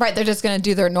 Right. They're just going to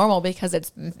do their normal because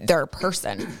it's their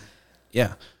person.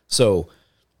 Yeah. So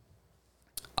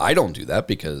I don't do that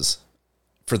because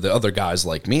for the other guys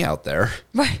like me out there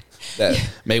that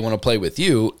may want to play with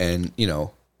you and,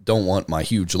 don't want my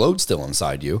huge load still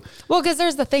inside you. Well, because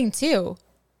there's the thing too.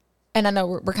 And I know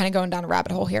we're kind of going down a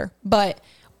rabbit hole here, but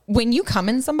when you come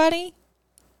in somebody,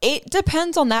 it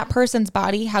depends on that person's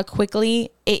body, how quickly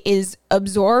it is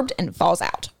absorbed and falls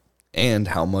out. And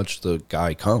how much the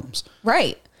guy comes.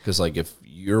 Right. Because, like, if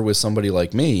you're with somebody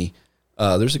like me,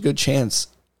 there's a good chance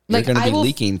you're going to be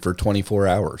leaking for 24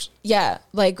 hours. Yeah.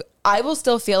 Like, I will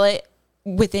still feel it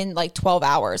within, 12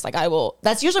 hours. Like,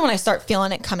 that's usually when I start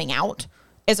feeling it coming out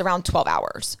is around 12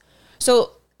 hours.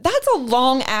 So, that's a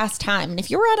long-ass time. And if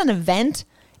you were at an event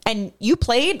and you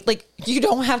played, you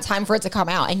don't have time for it to come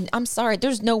out. And I'm sorry,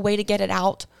 there's no way to get it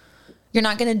out. You're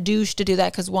not going to douche to do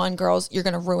that because, one, girls, you're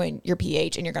going to ruin your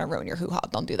pH and you're going to ruin your hoo-ha.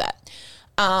 Don't do that.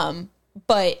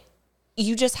 But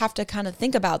you just have to kind of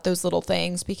think about those little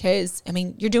things because, I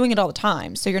mean, you're doing it all the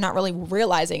time. So you're not really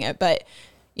realizing it. But,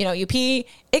 you know, you pee,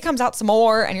 it comes out some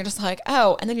more and you're just like,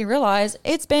 oh, and then you realize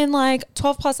it's been like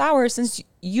 12 plus hours since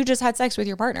you just had sex with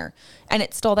your partner and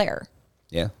it's still there.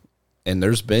 Yeah. And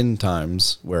there's been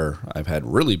times where I've had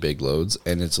really big loads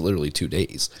and it's literally 2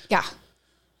 days. Yeah.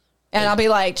 And I'll be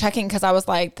like checking because I was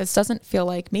like, this doesn't feel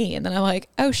like me. And then I'm like,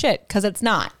 oh shit, because it's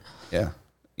not. Yeah.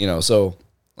 You know, so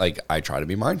like I try to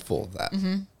be mindful of that.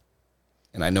 Mm-hmm.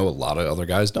 And I know a lot of other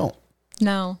guys don't.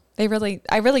 No, I really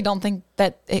don't think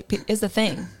that it is a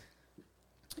thing.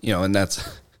 You know, and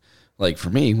that's like for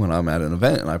me, when I'm at an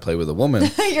event and I play with a woman.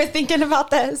 You're thinking about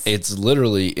this. It's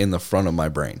literally in the front of my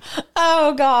brain.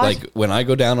 Oh, God. Like when I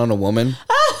go down on a woman,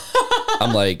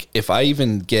 I'm like, if I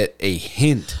even get a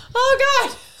hint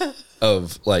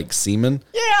of like semen,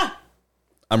 yeah,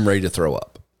 I'm ready to throw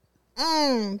up.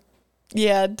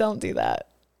 Yeah, don't do that.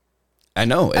 I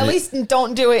know. At least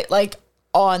don't do it like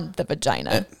on the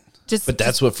vagina. But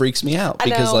that's what freaks me out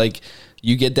because know. like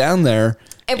you get down there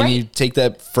and right. you take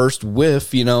that first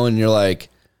whiff, you know, and you're like,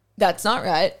 that's not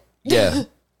right. Yeah.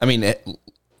 I mean,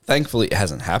 thankfully it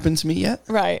hasn't happened to me yet.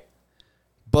 Right.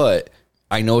 But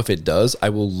I know if it does, I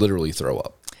will literally throw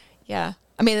up. Yeah.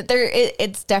 I mean,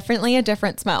 it's definitely a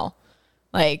different smell.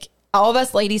 Like all of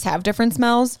us ladies have different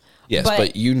smells. Yes,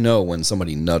 but you know when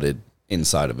somebody nutted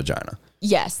inside a vagina.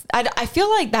 Yes. I feel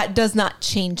like that does not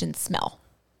change in smell.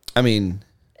 I mean,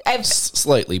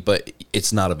 slightly, but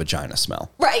it's not a vagina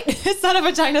smell. Right. It's not a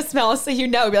vagina smell, so you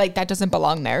know, be like, that doesn't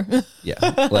belong there.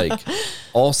 Yeah. Like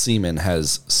all semen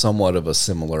has somewhat of a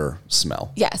similar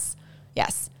smell. Yes.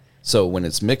 Yes. So when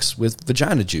it's mixed with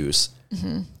vagina juice,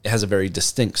 it has a very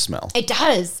distinct smell. It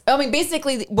does. I mean,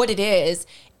 basically what it is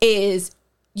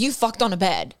you fucked on a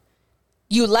bed.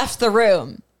 You left the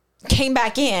room, came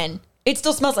back in. It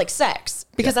still smells like sex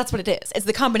because that's what it is. It's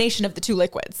the combination of the two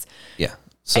liquids. Yeah.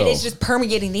 So, and it's just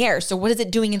permeating the air. So what is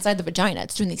it doing inside the vagina?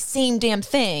 It's doing the same damn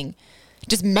thing,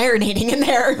 just marinating in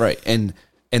there. Right. And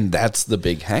that's the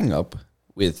big hang up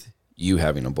with you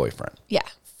having a boyfriend. Yeah.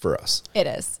 For us. It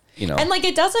is. You know. And like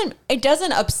it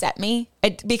doesn't upset me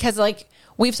because like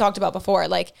we've talked about before,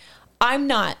 like I'm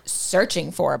not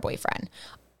searching for a boyfriend.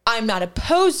 I'm not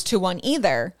opposed to one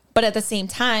either. But at the same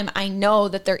time, I know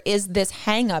that there is this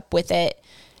hang up with it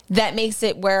that makes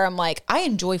it where I'm like, I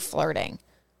enjoy flirting.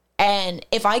 And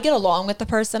if I get along with the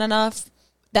person enough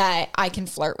that I can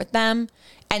flirt with them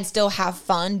and still have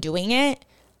fun doing it,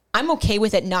 I'm okay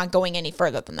with it not going any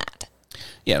further than that.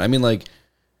 Yeah. And I mean, like,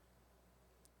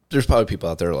 there's probably people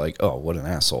out there like, oh, what an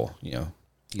asshole. You know,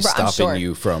 he's stopping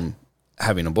you from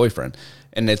having a boyfriend.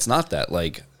 And it's not that.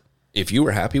 Like, if you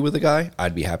were happy with a guy,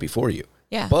 I'd be happy for you.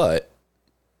 Yeah. But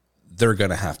they're going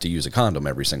to have to use a condom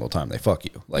every single time they fuck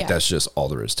you. Like, that's just all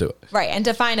there is to it. Right. And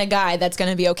to find a guy that's going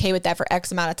to be okay with that for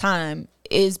X amount of time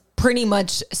is pretty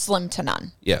much slim to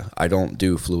none. Yeah. I don't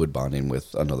do fluid bonding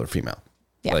with another female.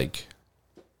 Yeah. Like,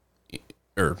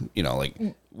 or, you know, like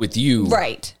with you.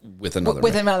 Right. With another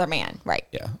man. Another man. Right.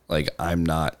 Yeah. Like, I'm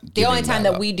not. The only time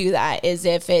that we do that is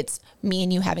if it's me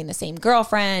and you having the same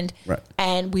girlfriend. Right.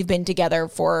 And we've been together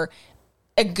for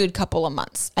a good couple of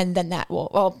months, and then that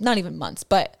will, well, not even months,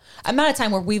 but amount of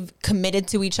time where we've committed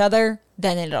to each other,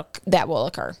 then that will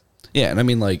occur. Yeah. And I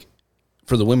mean, like,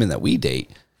 for the women that we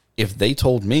date, if they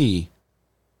told me,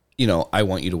 you know, I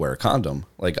want you to wear a condom,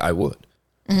 like, I would.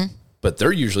 Mm-hmm. But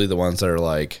they're usually the ones that are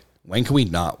like, when can we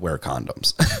not wear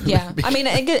condoms? Yeah. I mean,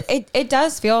 it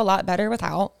does feel a lot better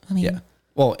without. I mean, yeah.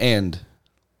 Well, and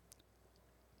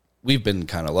we've been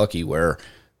kind of lucky where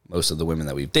most of the women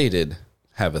that we've dated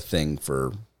have a thing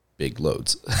for big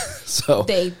loads. So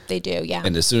they do, yeah.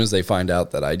 And as soon as they find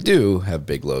out that I do have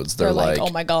big loads, they're like, oh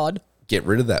my God, get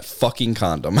rid of that fucking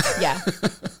condom. Yeah.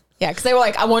 Yeah. Because they were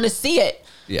like, I want to see it.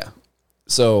 Yeah.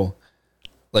 So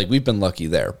like we've been lucky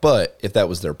there, but if that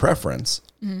was their preference,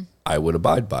 I would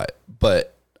abide by it.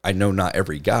 But I know not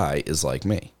every guy is like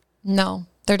me. No,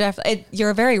 they're definitely,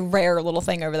 you're a very rare little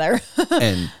thing over there.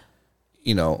 And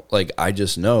you know, like I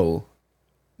just know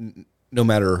no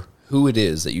matter who it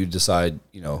is that you decide,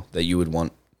 you know, that you would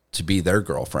want to be their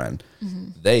girlfriend,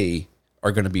 they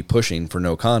are going to be pushing for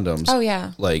no condoms. Oh,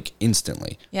 yeah. Like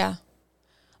instantly. Yeah.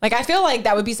 Like, I feel like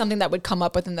that would be something that would come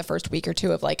up within the first week or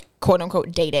two of like, quote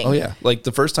unquote, dating. Oh, yeah. Like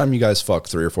the first time you guys fuck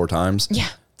 3 or 4 times. Yeah.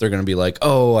 They're going to be like,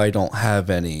 oh, I don't have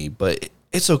any, but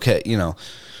it's okay, you know.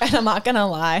 And I'm not going to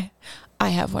lie. I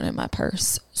have one in my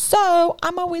purse. So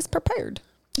I'm always prepared.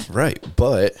 Right.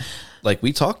 But like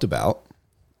we talked about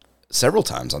several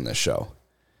times on this show,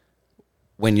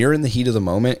 when you're in the heat of the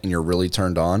moment and you're really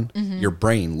turned on, your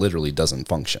brain literally doesn't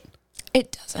function.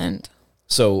 It doesn't.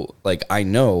 So like, I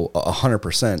know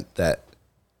 100% that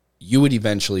you would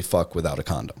eventually fuck without a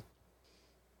condom.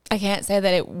 I can't say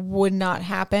that it would not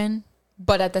happen,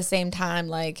 but at the same time,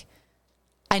 like,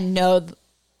 I know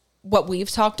what we've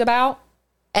talked about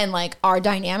and like our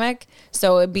dynamic.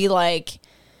 So it'd be like,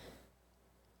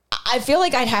 I feel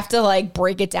like I'd have to like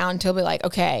break it down to be like,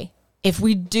 okay, if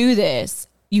we do this,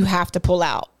 you have to pull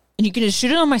out and you can just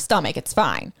shoot it on my stomach. It's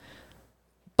fine.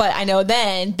 But I know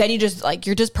then you just like,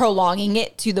 you're just prolonging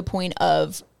it to the point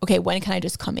of, okay, when can I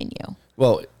just come in you?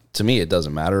 Well, to me, it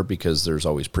doesn't matter because there's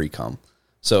always pre-cum.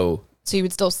 So you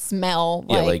would still smell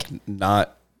yeah, like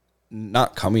not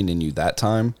coming in you that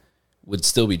time would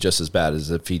still be just as bad as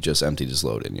if he just emptied his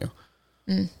load in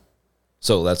you.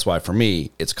 So that's why for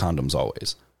me, it's condoms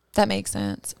always. That makes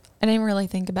sense. I didn't really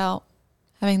think about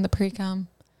having the pre-cum.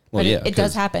 Well, but yeah, it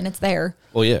does happen. It's there.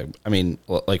 Well, yeah. I mean,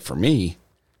 like for me,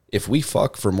 if we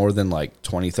fuck for more than like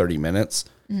 20, 30 minutes,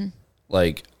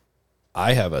 like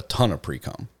I have a ton of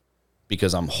pre-cum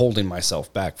because I'm holding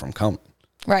myself back from coming.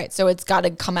 Right. So it's got to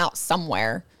come out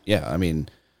somewhere. Yeah. I mean,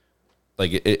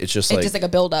 like it's just It's just like a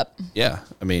buildup. Yeah.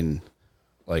 I mean,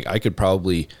 like I could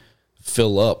probably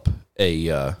fill up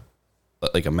a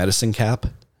medicine cap,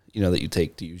 you know, that you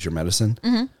take to use your medicine.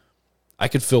 Mm-hmm. I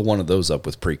could fill one of those up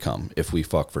with pre-cum if we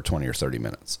fuck for 20 or 30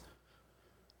 minutes.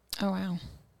 Oh, wow.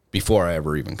 Before I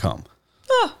ever even come.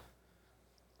 Oh.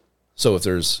 So if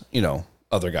there's, you know,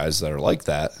 other guys that are like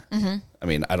that, I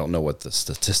mean, I don't know what the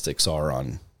statistics are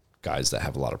on guys that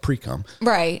have a lot of pre-cum.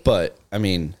 Right. But, I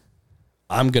mean,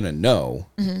 I'm going to know,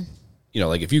 you know,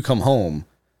 like if you come home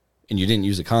and you didn't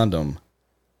use a condom,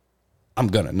 I'm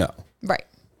going to know. Right.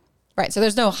 Right. So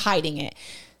there's no hiding it.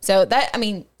 So that, I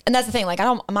mean, and that's the thing, like,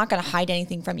 I'm not going to hide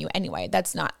anything from you anyway.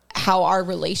 That's not how our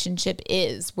relationship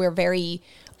is. We're very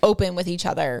open with each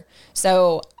other.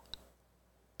 So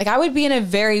like I would be in a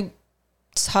very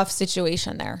tough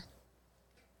situation there.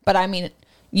 But I mean,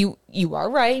 you are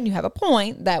right. And you have a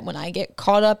point that when I get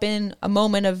caught up in a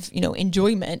moment of, you know,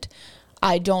 enjoyment,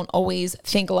 I don't always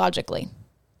think logically.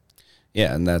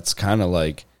 Yeah. And that's kind of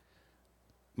like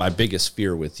my biggest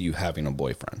fear with you having a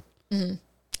boyfriend. Mm-hmm.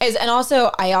 And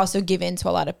also, I also give in to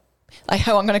a lot of, like,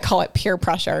 how I'm going to call it peer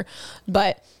pressure,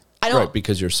 but I don't. Right,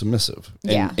 because you're submissive.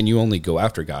 And, yeah. And you only go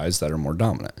after guys that are more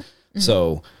dominant. Mm-hmm.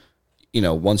 So, you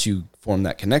know, once you form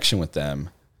that connection with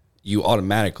them, you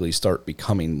automatically start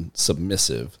becoming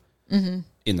submissive in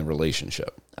the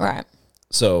relationship. Right.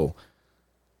 So,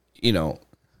 you know,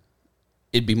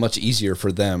 it'd be much easier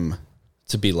for them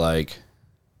to be like,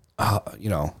 you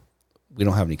know, we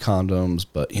don't have any condoms,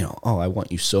 but, you know, oh, I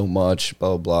want you so much,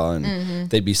 blah, blah, blah. And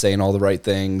they'd be saying all the right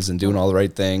things and doing all the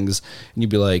right things. And you'd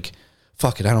be like,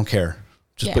 fuck it, I don't care.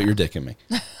 Just put your dick in me.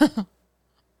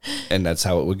 And that's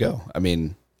how it would go. I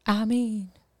mean,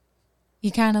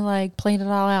 you kind of like played it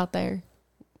all out there.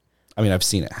 I mean, I've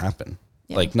seen it happen.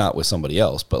 Yeah. Like, not with somebody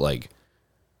else, but like,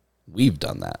 we've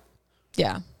done that.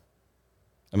 Yeah.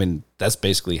 I mean, that's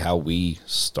basically how we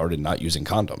started not using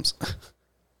condoms.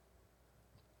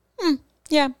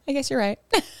 Yeah, I guess you're right.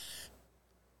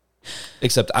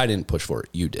 Except I didn't push for it.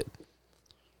 You did.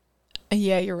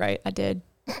 Yeah, you're right. I did.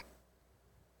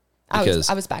 I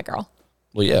was bad girl.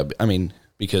 Well, yeah. I mean,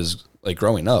 because like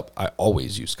growing up, I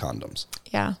always used condoms.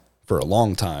 Yeah. For a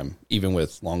long time, even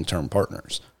with long-term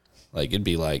partners. Like it'd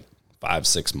be like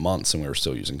 5-6 months and we were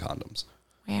still using condoms.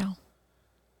 Wow.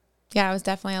 Yeah, it was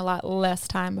definitely a lot less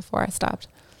time before I stopped.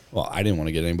 Well, I didn't want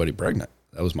to get anybody pregnant.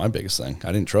 That was my biggest thing.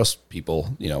 I didn't trust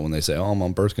people, you know, when they say, oh, I'm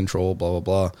on birth control, blah, blah,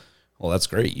 blah. Well, that's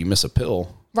great. You miss a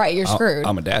pill. Right, you're screwed.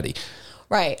 I'm a daddy.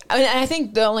 Right. I mean, I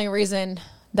think the only reason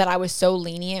that I was so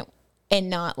lenient and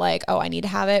not like, oh, I need to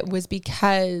have it was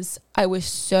because I was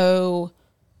so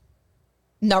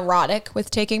neurotic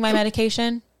with taking my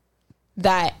medication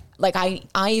that like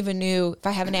I even knew if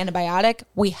I have an antibiotic,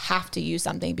 we have to use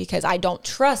something because I don't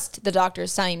trust the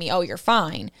doctors telling me, oh, you're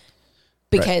fine.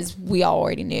 Because we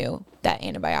already knew that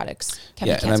antibiotics can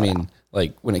be canceled. And I mean,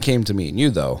 like when it came to me and you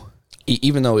though,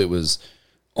 even though it was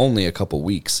only a couple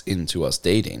weeks into us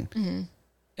dating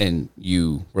and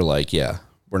you were like, yeah,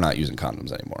 we're not using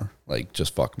condoms anymore. Like,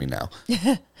 just fuck me now.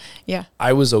 Yeah.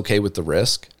 I was okay with the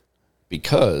risk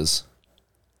because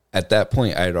at that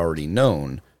point I had already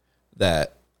known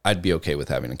that I'd be okay with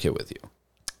having a kid with you.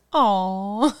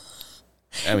 Aww.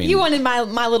 I mean, you wanted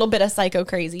my little bit of psycho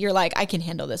crazy. You're like, I can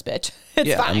handle this bitch.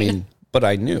 It's fine. I mean, but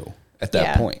I knew at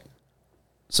that point.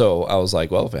 So I was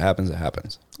like, well, if it happens, it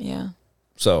happens. Yeah.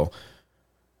 So.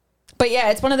 But yeah,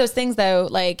 it's one of those things though,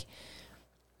 like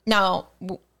now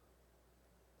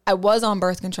I was on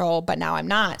birth control, but now I'm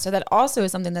not. So that also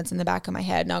is something that's in the back of my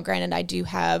head. Now, granted, I do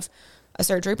have a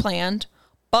surgery planned,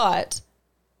 but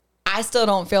I still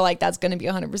don't feel like that's going to be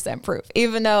 100% proof,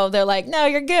 even though they're like, no,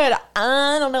 you're good.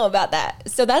 I don't know about that.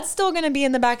 So that's still going to be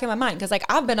in the back of my mind. Cause like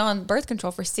I've been on birth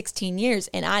control for 16 years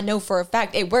and I know for a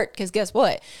fact it worked. Cause guess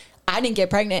what? I didn't get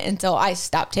pregnant until I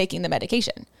stopped taking the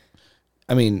medication.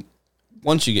 I mean,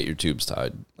 once you get your tubes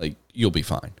tied, like you'll be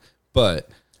fine. But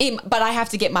I have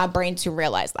to get my brain to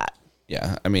realize that.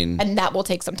 yeah, I mean, And that will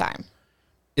take some time.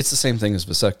 it's the same thing as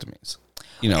vasectomies.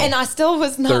 You know, And I still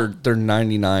was not. they're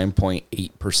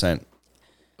 99.8%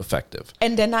 effective.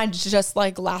 And then I just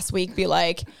like last week be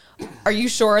like, are you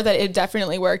sure that it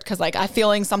definitely worked? Because like I'm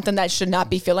feeling something that should not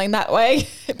be feeling that way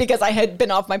because I had been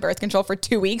off my birth control for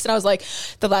 2 weeks. And I was like,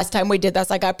 the last time we did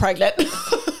this, I got pregnant.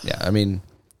 Yeah, I mean,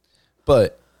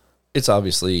 but it's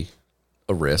obviously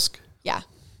a risk. Yeah.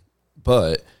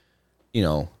 But, you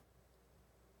know,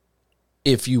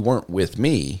 if you weren't with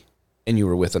me and you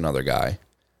were with another guy,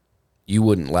 you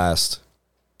wouldn't last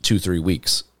 2-3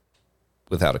 weeks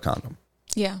without a condom.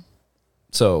 Yeah.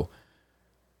 So,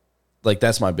 like,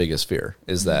 that's my biggest fear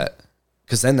is that,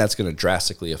 because then that's going to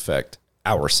drastically affect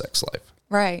our sex life.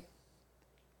 Right.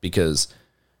 Because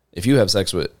if you have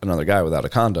sex with another guy without a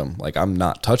condom, like, I'm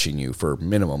not touching you for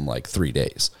minimum like 3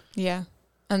 days. Yeah.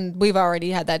 And we've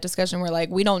already had that discussion where like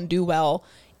we don't do well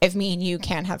if me and you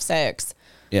can't have sex.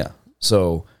 Yeah.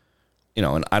 So, you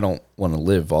know, and I don't want to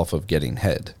live off of getting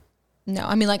head. No,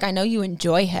 I mean, like, I know you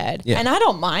enjoy head, Yeah. and I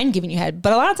don't mind giving you head,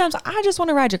 but a lot of times I just want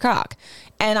to ride your cock,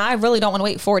 and I really don't want to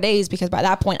wait 4 days because by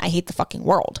that point I hate the fucking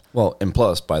world. Well, and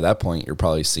plus, by that point, you're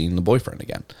probably seeing the boyfriend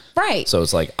again. Right. So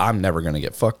it's like, I'm never going to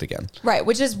get fucked again. Right,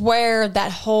 which is where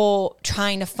that whole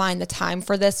trying to find the time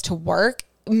for this to work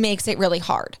makes it really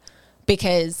hard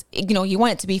because, you know, you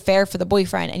want it to be fair for the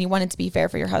boyfriend and you want it to be fair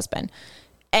for your husband.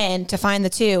 And to find the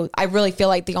two, I really feel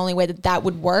like the only way that that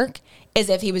would work is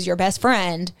if he was your best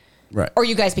friend. Right. Or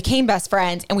you guys became best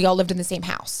friends and we all lived in the same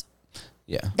house.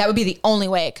 Yeah. That would be the only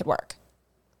way it could work.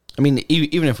 I mean,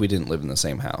 even if we didn't live in the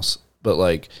same house, but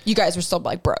like, You guys were still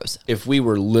like bros. if we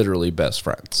were literally best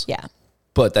friends, Yeah.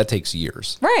 but that takes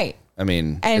years. Right. I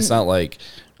mean, And- it's not like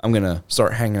I'm going to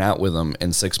start hanging out with them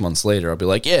and 6 months later, I'll be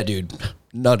like, yeah, dude,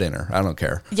 nut in her. I don't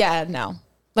care. Yeah, no.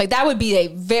 Like that would be a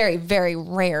very, very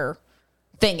rare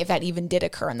thing if that even did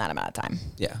occur in that amount of time.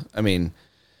 Yeah. I mean,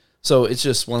 so it's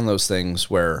just one of those things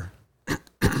where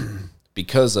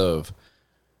because of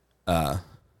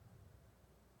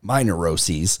my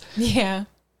neuroses, Yeah.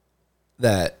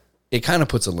 that it kind of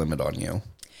puts a limit on you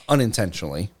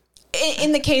unintentionally.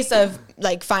 In the case of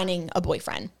like finding a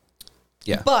boyfriend.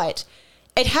 Yeah. But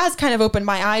it has kind of opened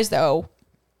my eyes though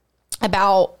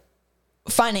about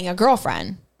finding a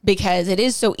girlfriend because it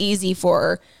is so easy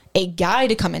for a guy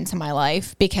to come into my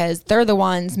life because they're the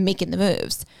ones making the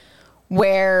moves.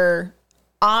 Where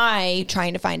I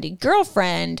trying to find a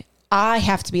girlfriend, I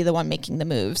have to be the one making the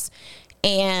moves.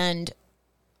 And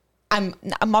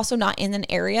I'm also not in an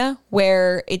area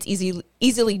where it's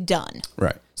easily done.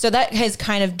 Right. So that has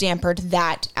kind of dampened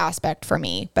that aspect for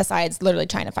me, besides literally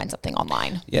trying to find something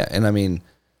online. Yeah. And I mean,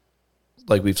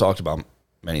 like we've talked about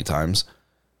many times,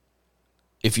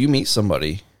 if you meet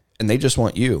somebody and they just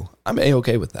want you, I'm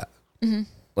A-okay with that. Mm-hmm.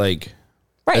 Like,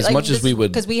 Right. as much as we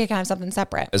would, because we can have something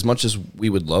separate. as much as we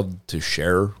would love to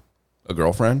share a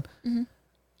girlfriend,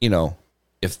 you know,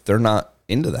 if they're not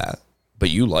into that, but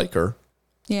you like her,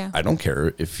 Yeah. I don't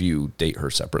care if you date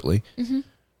her separately, you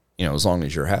know, as long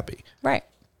as you're happy. Right.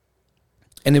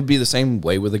 And it'd be the same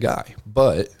way with a guy,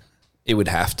 but it would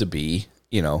have to be,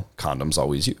 you know, condoms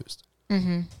always used.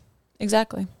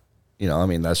 Exactly. You know, I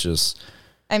mean, that's just,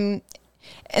 And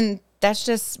that's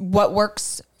just what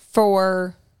works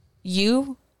for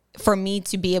you, for me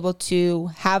to be able to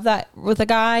have that with a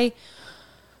guy.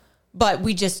 But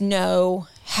we just know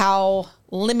how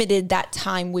limited that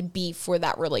time would be for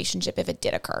that relationship if it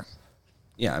did occur.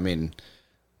 yeah, I mean,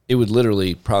 it would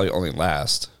literally probably only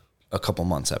last a couple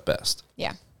months at best.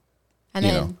 Yeah. And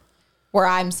You then know. where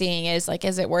I'm seeing is like,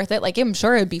 is it worth it? Like, I'm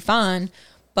sure it'd be fun,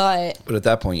 but But at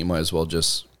that point, you might as well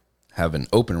just have an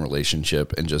open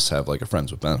relationship and just have like a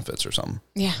friends with benefits or something,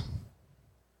 yeah.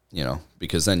 you know,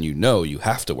 because then you know you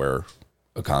have to wear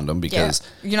a condom Yeah. because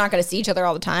You're not going to see each other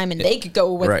all the time, and they could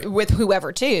go with, Right. with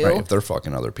whoever too. right, if they're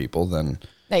fucking other people, then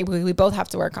Like we both have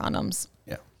to wear condoms.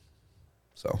 yeah.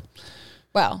 So,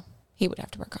 Well, he would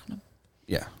have to wear condom.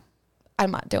 yeah. I'm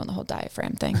not doing the whole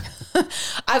diaphragm thing.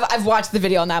 I've watched the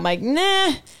video on that. I'm like,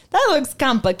 nah, that looks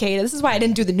complicated. This is why I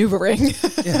didn't do the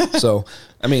NuvaRing. Yeah. So,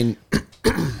 I mean,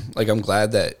 like, I'm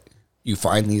glad that you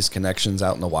find these connections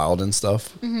out in the wild and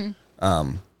stuff.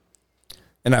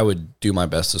 And I would do my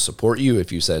best to support you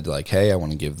if you said, like, hey, I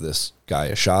want to give this guy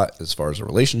a shot as far as a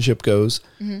relationship goes.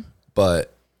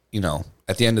 But, you know,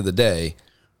 at the end of the day,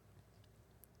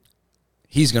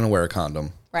 he's going to wear a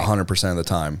condom Right. 100% of the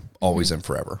time, always and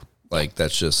forever. Like,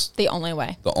 that's just The only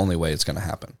way. the only way it's going to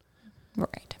happen.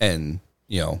 Right. And,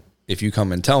 if you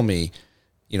come and tell me,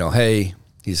 hey,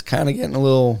 he's kind of getting a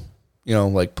little,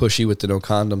 like pushy with the no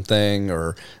condom thing,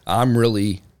 or I'm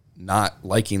really not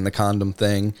liking the condom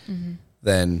thing,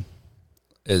 then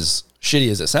as shitty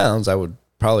as it sounds, I would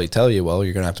probably tell you, well,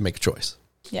 you're going to have to make a choice,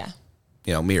 Yeah.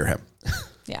 me or him,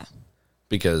 Yeah.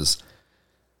 because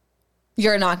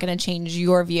You're not going to change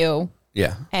your view.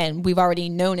 yeah, And we've already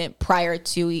known it prior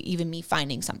to even me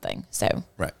finding something. So,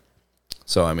 right.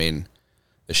 So, I mean,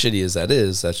 as shitty as that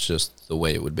is, that's just the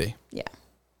way it would be. yeah.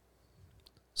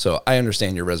 So I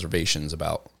understand your reservations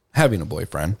about having a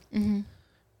boyfriend. And,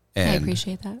 I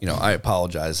appreciate that. I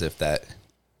apologize if that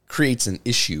creates an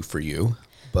issue for you,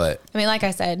 but I mean, like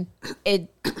I said,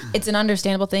 it's an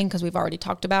understandable thing because we've already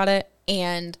talked about it.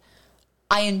 And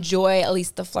I enjoy at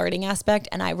least the flirting aspect.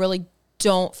 And I really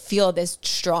don't feel this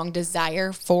strong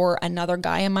desire for another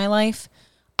guy in my life.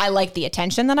 I like the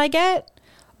attention that I get,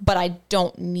 but I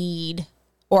don't need,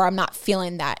 or I'm not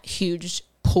feeling that huge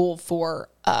pull for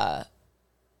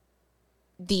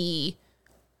the,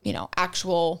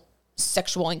 actual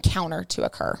sexual encounter to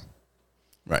occur.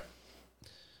 right.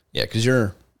 Yeah, because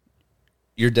you're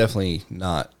definitely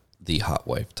not the hot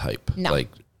wife type. No. Like,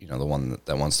 the one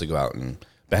that wants to go out and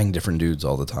bang different dudes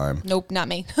all the time. Nope, not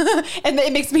me. And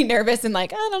it makes me nervous and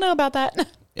like, I don't know about that.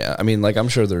 Yeah, I mean, like, I'm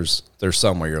sure there's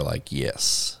some where you're like,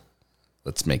 yes,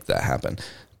 let's make that happen.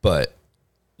 But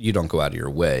you don't go out of your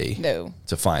way No,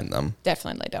 to find them.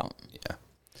 definitely don't. Yeah.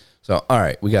 So, all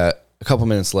right, we got a couple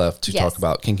minutes left to Yes. talk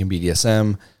about kink and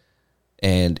BDSM.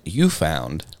 And you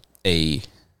found a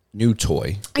new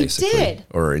toy, basically. did.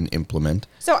 Or an implement.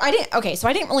 So I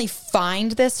didn't really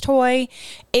find this toy.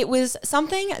 It was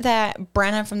something that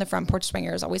Brenna from the Front Porch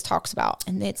Swingers always talks about,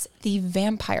 and it's the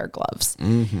vampire gloves.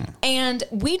 And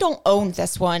we don't own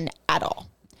this one at all.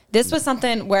 This was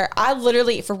something where I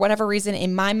literally, for whatever reason,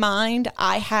 in my mind,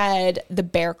 I had the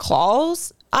bear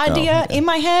claws idea in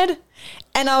my head.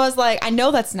 And I was like, I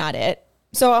know that's not it.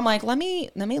 So I'm like, let me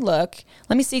look.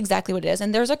 Let me see exactly what it is.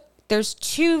 And there's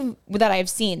two that I've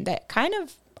seen that kind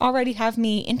of already have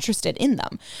me interested in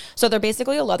them. So they're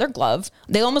basically a leather glove.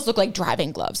 They almost look like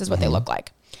driving gloves is what they look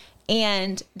like.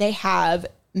 And they have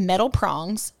metal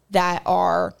prongs that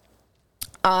are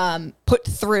put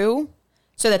through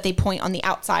so that they point on the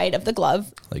outside of the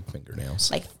glove. Like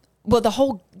fingernails. The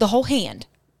whole hand.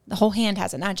 The whole hand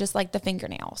has it, not just like the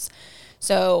fingernails.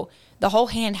 So the whole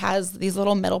hand has these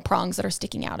little metal prongs that are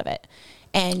sticking out of it.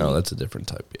 And oh, that's a different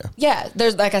type, yeah. yeah,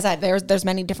 there's, like I said, there's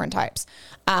many different types.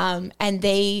 And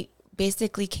they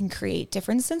basically can create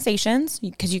different sensations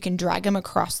because you can drag them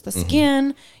across the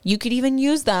skin. You could even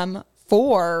use them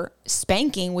for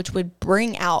spanking, which would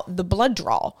bring out the blood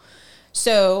draw.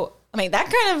 So, I mean, that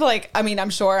kind of like, I mean, I'm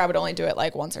sure I would only do it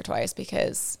like once or twice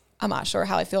because I'm not sure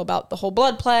how I feel about the whole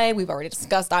blood play. We've already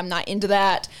discussed I'm not into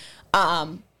that.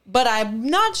 But I'm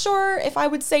not sure if I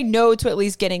would say no to at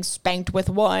least getting spanked with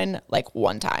one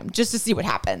time just to see what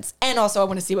happens. And also I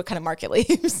want to see what kind of mark it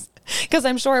leaves because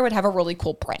I'm sure I would have a really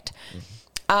cool print.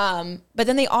 But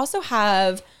then they also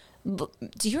have,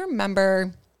 do you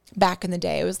remember back in the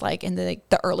day, it was like in the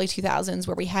early 2000s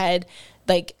where we had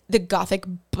like the Gothic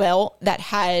belt that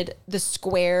had the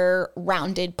square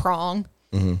rounded prong.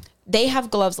 They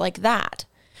have gloves like that.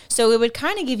 So it would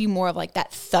kind of give you more of like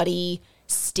that thuddy,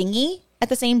 stingy at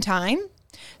the same time.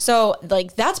 So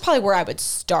like that's probably where I would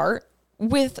start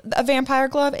with a vampire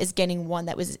glove, is getting one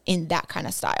that was in that kind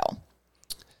of style.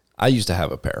 I used to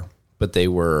have a pair, but they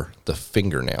were the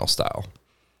fingernail style.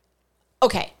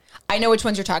 Okay, I know which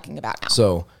ones you're talking about now.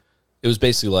 So it was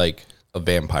basically like a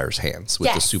vampire's hands with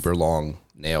the Yes. super long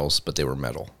nails, but they were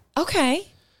metal. Okay.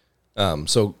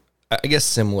 So I guess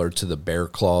similar to the bear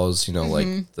claws,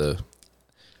 like the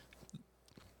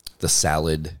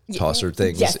salad tosser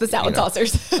things. Yes, the salad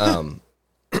tossers.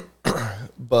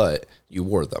 But you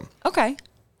wore them. Okay.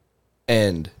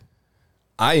 And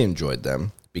I enjoyed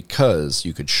them because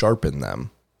you could sharpen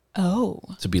them Oh.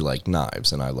 to be like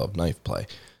knives, and I love knife play.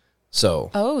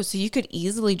 So, Oh, so you could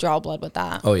easily draw blood with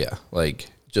that. oh yeah, like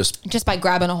Just by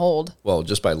grabbing a hold.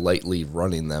 just by lightly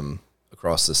running them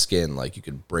across the skin, like you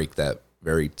could break that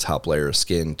very top layer of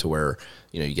skin to where,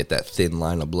 you get that thin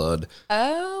line of blood.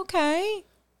 Okay.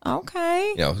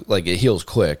 Okay. Like it heals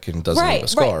quick and doesn't leave a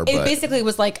scar. Right. But It basically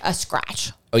was like a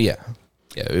scratch. oh yeah,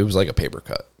 it was like a paper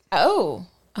cut. Oh,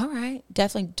 all right.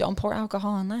 Definitely don't pour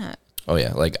alcohol on that. Oh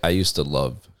yeah, like I used to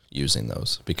love using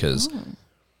those because,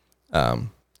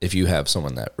 if you have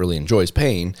someone that really enjoys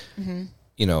pain,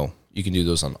 you can do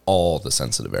those on all the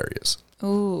sensitive areas.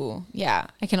 Ooh, yeah.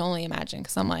 I can only imagine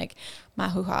because I'm like, my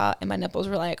hoo-ha and my nipples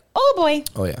were like, oh boy.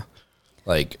 Oh yeah,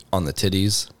 like on the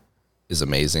titties is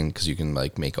amazing because you can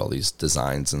like make all these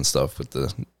designs and stuff with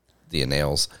the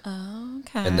nails.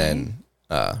 Okay. And then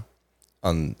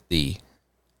on the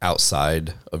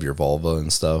outside of your vulva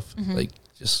and stuff, like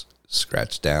just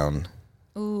scratch down.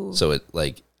 Ooh. So it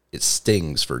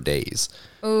stings for days.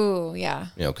 Ooh, yeah.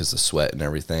 You know, because the sweat and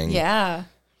everything. Yeah.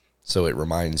 So it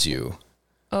reminds you.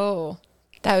 Oh,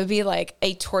 that would be like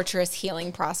a torturous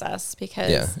healing process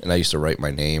because. Yeah, and I used to write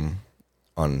my name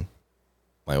on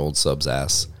my old sub's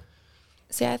ass.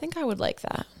 See, I think I would like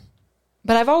that.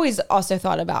 But I've always also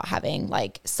thought about having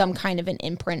like some kind of an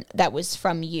imprint that was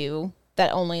from you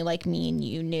that only like me and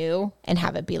you knew and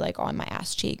have it be like on my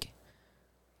ass cheek.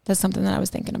 That's something that I was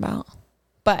thinking about.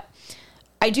 But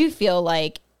I do feel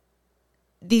like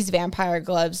these vampire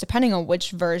gloves, depending on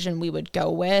which version we would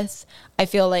go with, I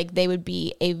feel like they would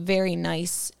be a very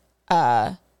nice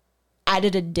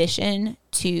added addition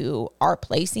to our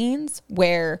play scenes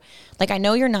where like I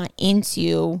know you're not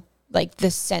into like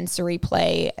the sensory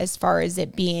play as far as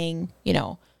it being, you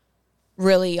know,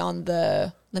 really on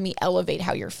the let me elevate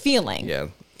how you're feeling. Yeah,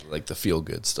 like the feel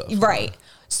good stuff. Right.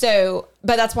 So,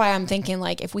 but that's why I'm thinking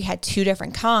like if we had two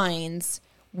different kinds,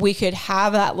 we could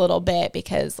have that little bit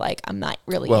because like I'm not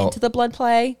really into the blood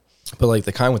play. But like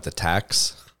the kind with the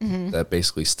tacks that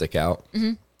basically stick out.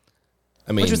 Mm-hmm.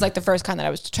 I mean, which was like the first kind that I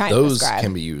was trying to those describe.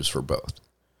 can be used for both.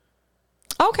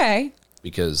 Okay.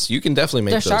 Because you can definitely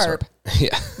make They're those sharp.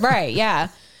 Yeah. Right, yeah.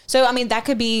 So, I mean, that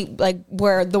could be like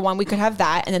where the one we could have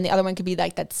that, and then the other one could be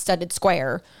like that studded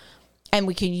square, and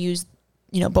we can use,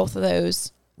 you know, both of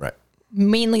those. Right.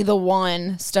 Mainly the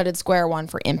one studded square one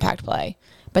for impact play,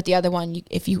 but the other one,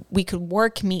 we could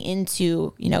work me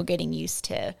into, you know, getting used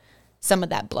to some of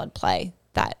that blood play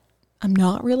that I'm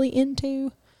not really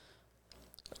into.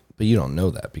 But you don't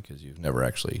know that because you've never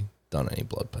actually done any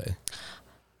blood play.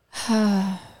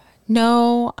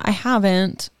 No, I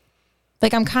haven't.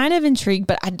 Like, I'm kind of intrigued,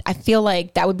 but I feel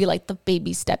like that would be like the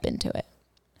baby step into it.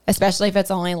 Especially if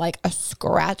it's only like a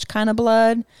scratch kind of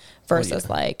blood versus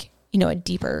like, you know, a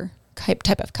deeper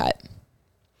type of cut.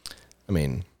 I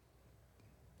mean,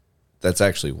 that's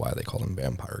actually why they call them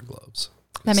vampire gloves.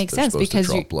 That makes sense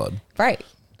because you blood. Right.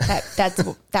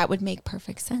 That would make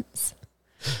perfect sense.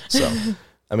 So,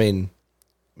 I mean,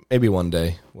 maybe one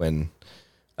day when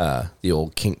the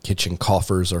old Kink Kitchen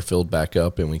coffers are filled back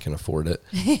up and we can afford it.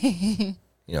 You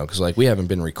know, because like we haven't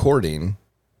been recording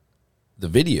the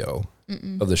video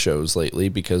of the shows lately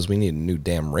because we need a new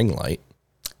damn ring light.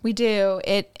 We do.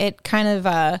 It kind of,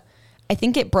 I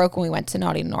think it broke when we went to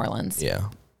Naughty New Orleans. Yeah.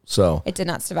 So it did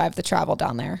not survive the travel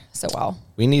down there so well.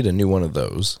 We need a new one of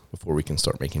those before we can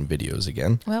start making videos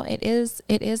again. Well, it is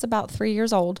about 3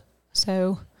 years old.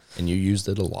 So. And you used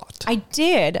it a lot. I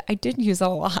did use it a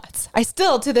lot. I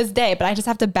still to this day, but I just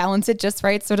have to balance it just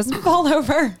right so it doesn't fall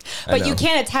over. But you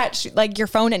can't attach like your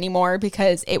phone anymore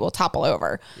because it will topple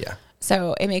over. Yeah.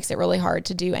 So it makes it really hard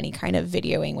to do any kind of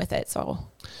videoing with it. So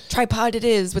tripod it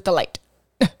is with the light.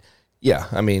 Yeah,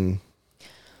 I mean.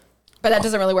 But that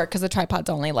doesn't really work because the tripod's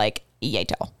only like yay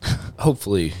tall.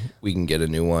 Hopefully we can get a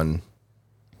new one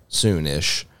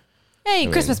soon-ish. Hey,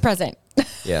 Christmas present.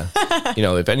 Yeah. You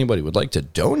know, if anybody would like to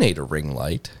donate a ring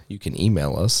light, you can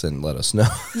email us and let us know.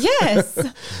 Yes.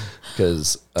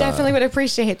 Because definitely would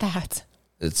appreciate that.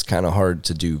 It's kind of hard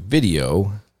to do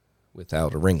video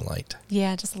without a ring light.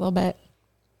 Yeah, just a little bit.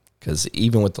 Because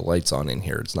even with the lights on in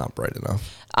here, it's not bright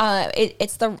enough.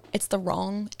 It's the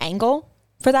wrong angle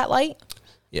for that light.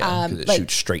 Yeah, because it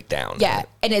shoots straight down. Yeah,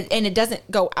 and it doesn't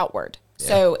go outward. Yeah.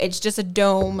 So it's just a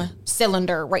dome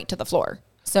cylinder right to the floor.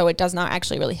 So it does not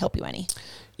actually really help you any.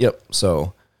 Yep.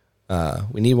 So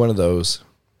we need one of those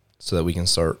so that we can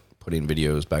start putting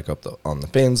videos back up on the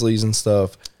Fansleys and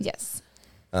stuff. Yes.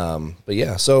 But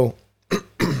yeah, so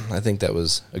I think that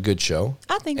was a good show.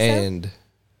 I think so. And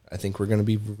I think we're going to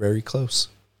be very close.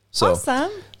 So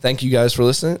awesome. Thank you guys for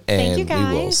listening. And you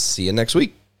guys. We will see you next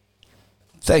week.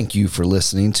 Thank you for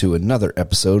listening to another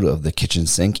episode of the Kitchen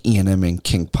Sink E&M and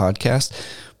Kink podcast.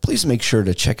 Please make sure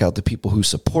to check out the people who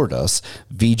support us,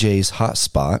 VJ's Hot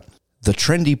Spot, The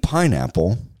Trendy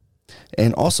Pineapple,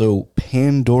 and also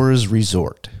Pandora's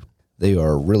Resort. They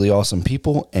are really awesome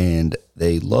people, and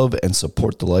they love and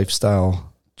support the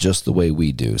lifestyle just the way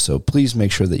we do. So please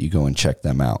make sure that you go and check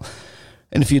them out.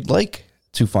 And if you'd like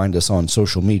to find us on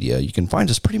social media, you can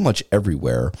find us pretty much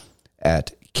everywhere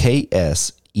at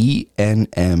KSENM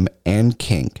and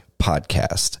Kink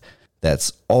Podcast.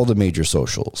 That's all the major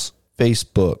socials.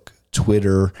 Facebook,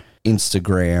 Twitter,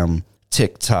 Instagram,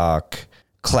 TikTok,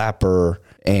 Clapper,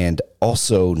 And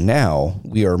also now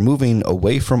we are moving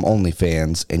away from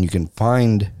OnlyFans, and you can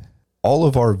find all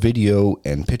of our video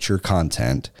and picture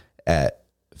content at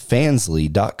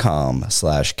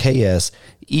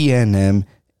fansly.com/KSENM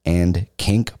and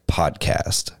Kink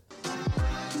Podcast.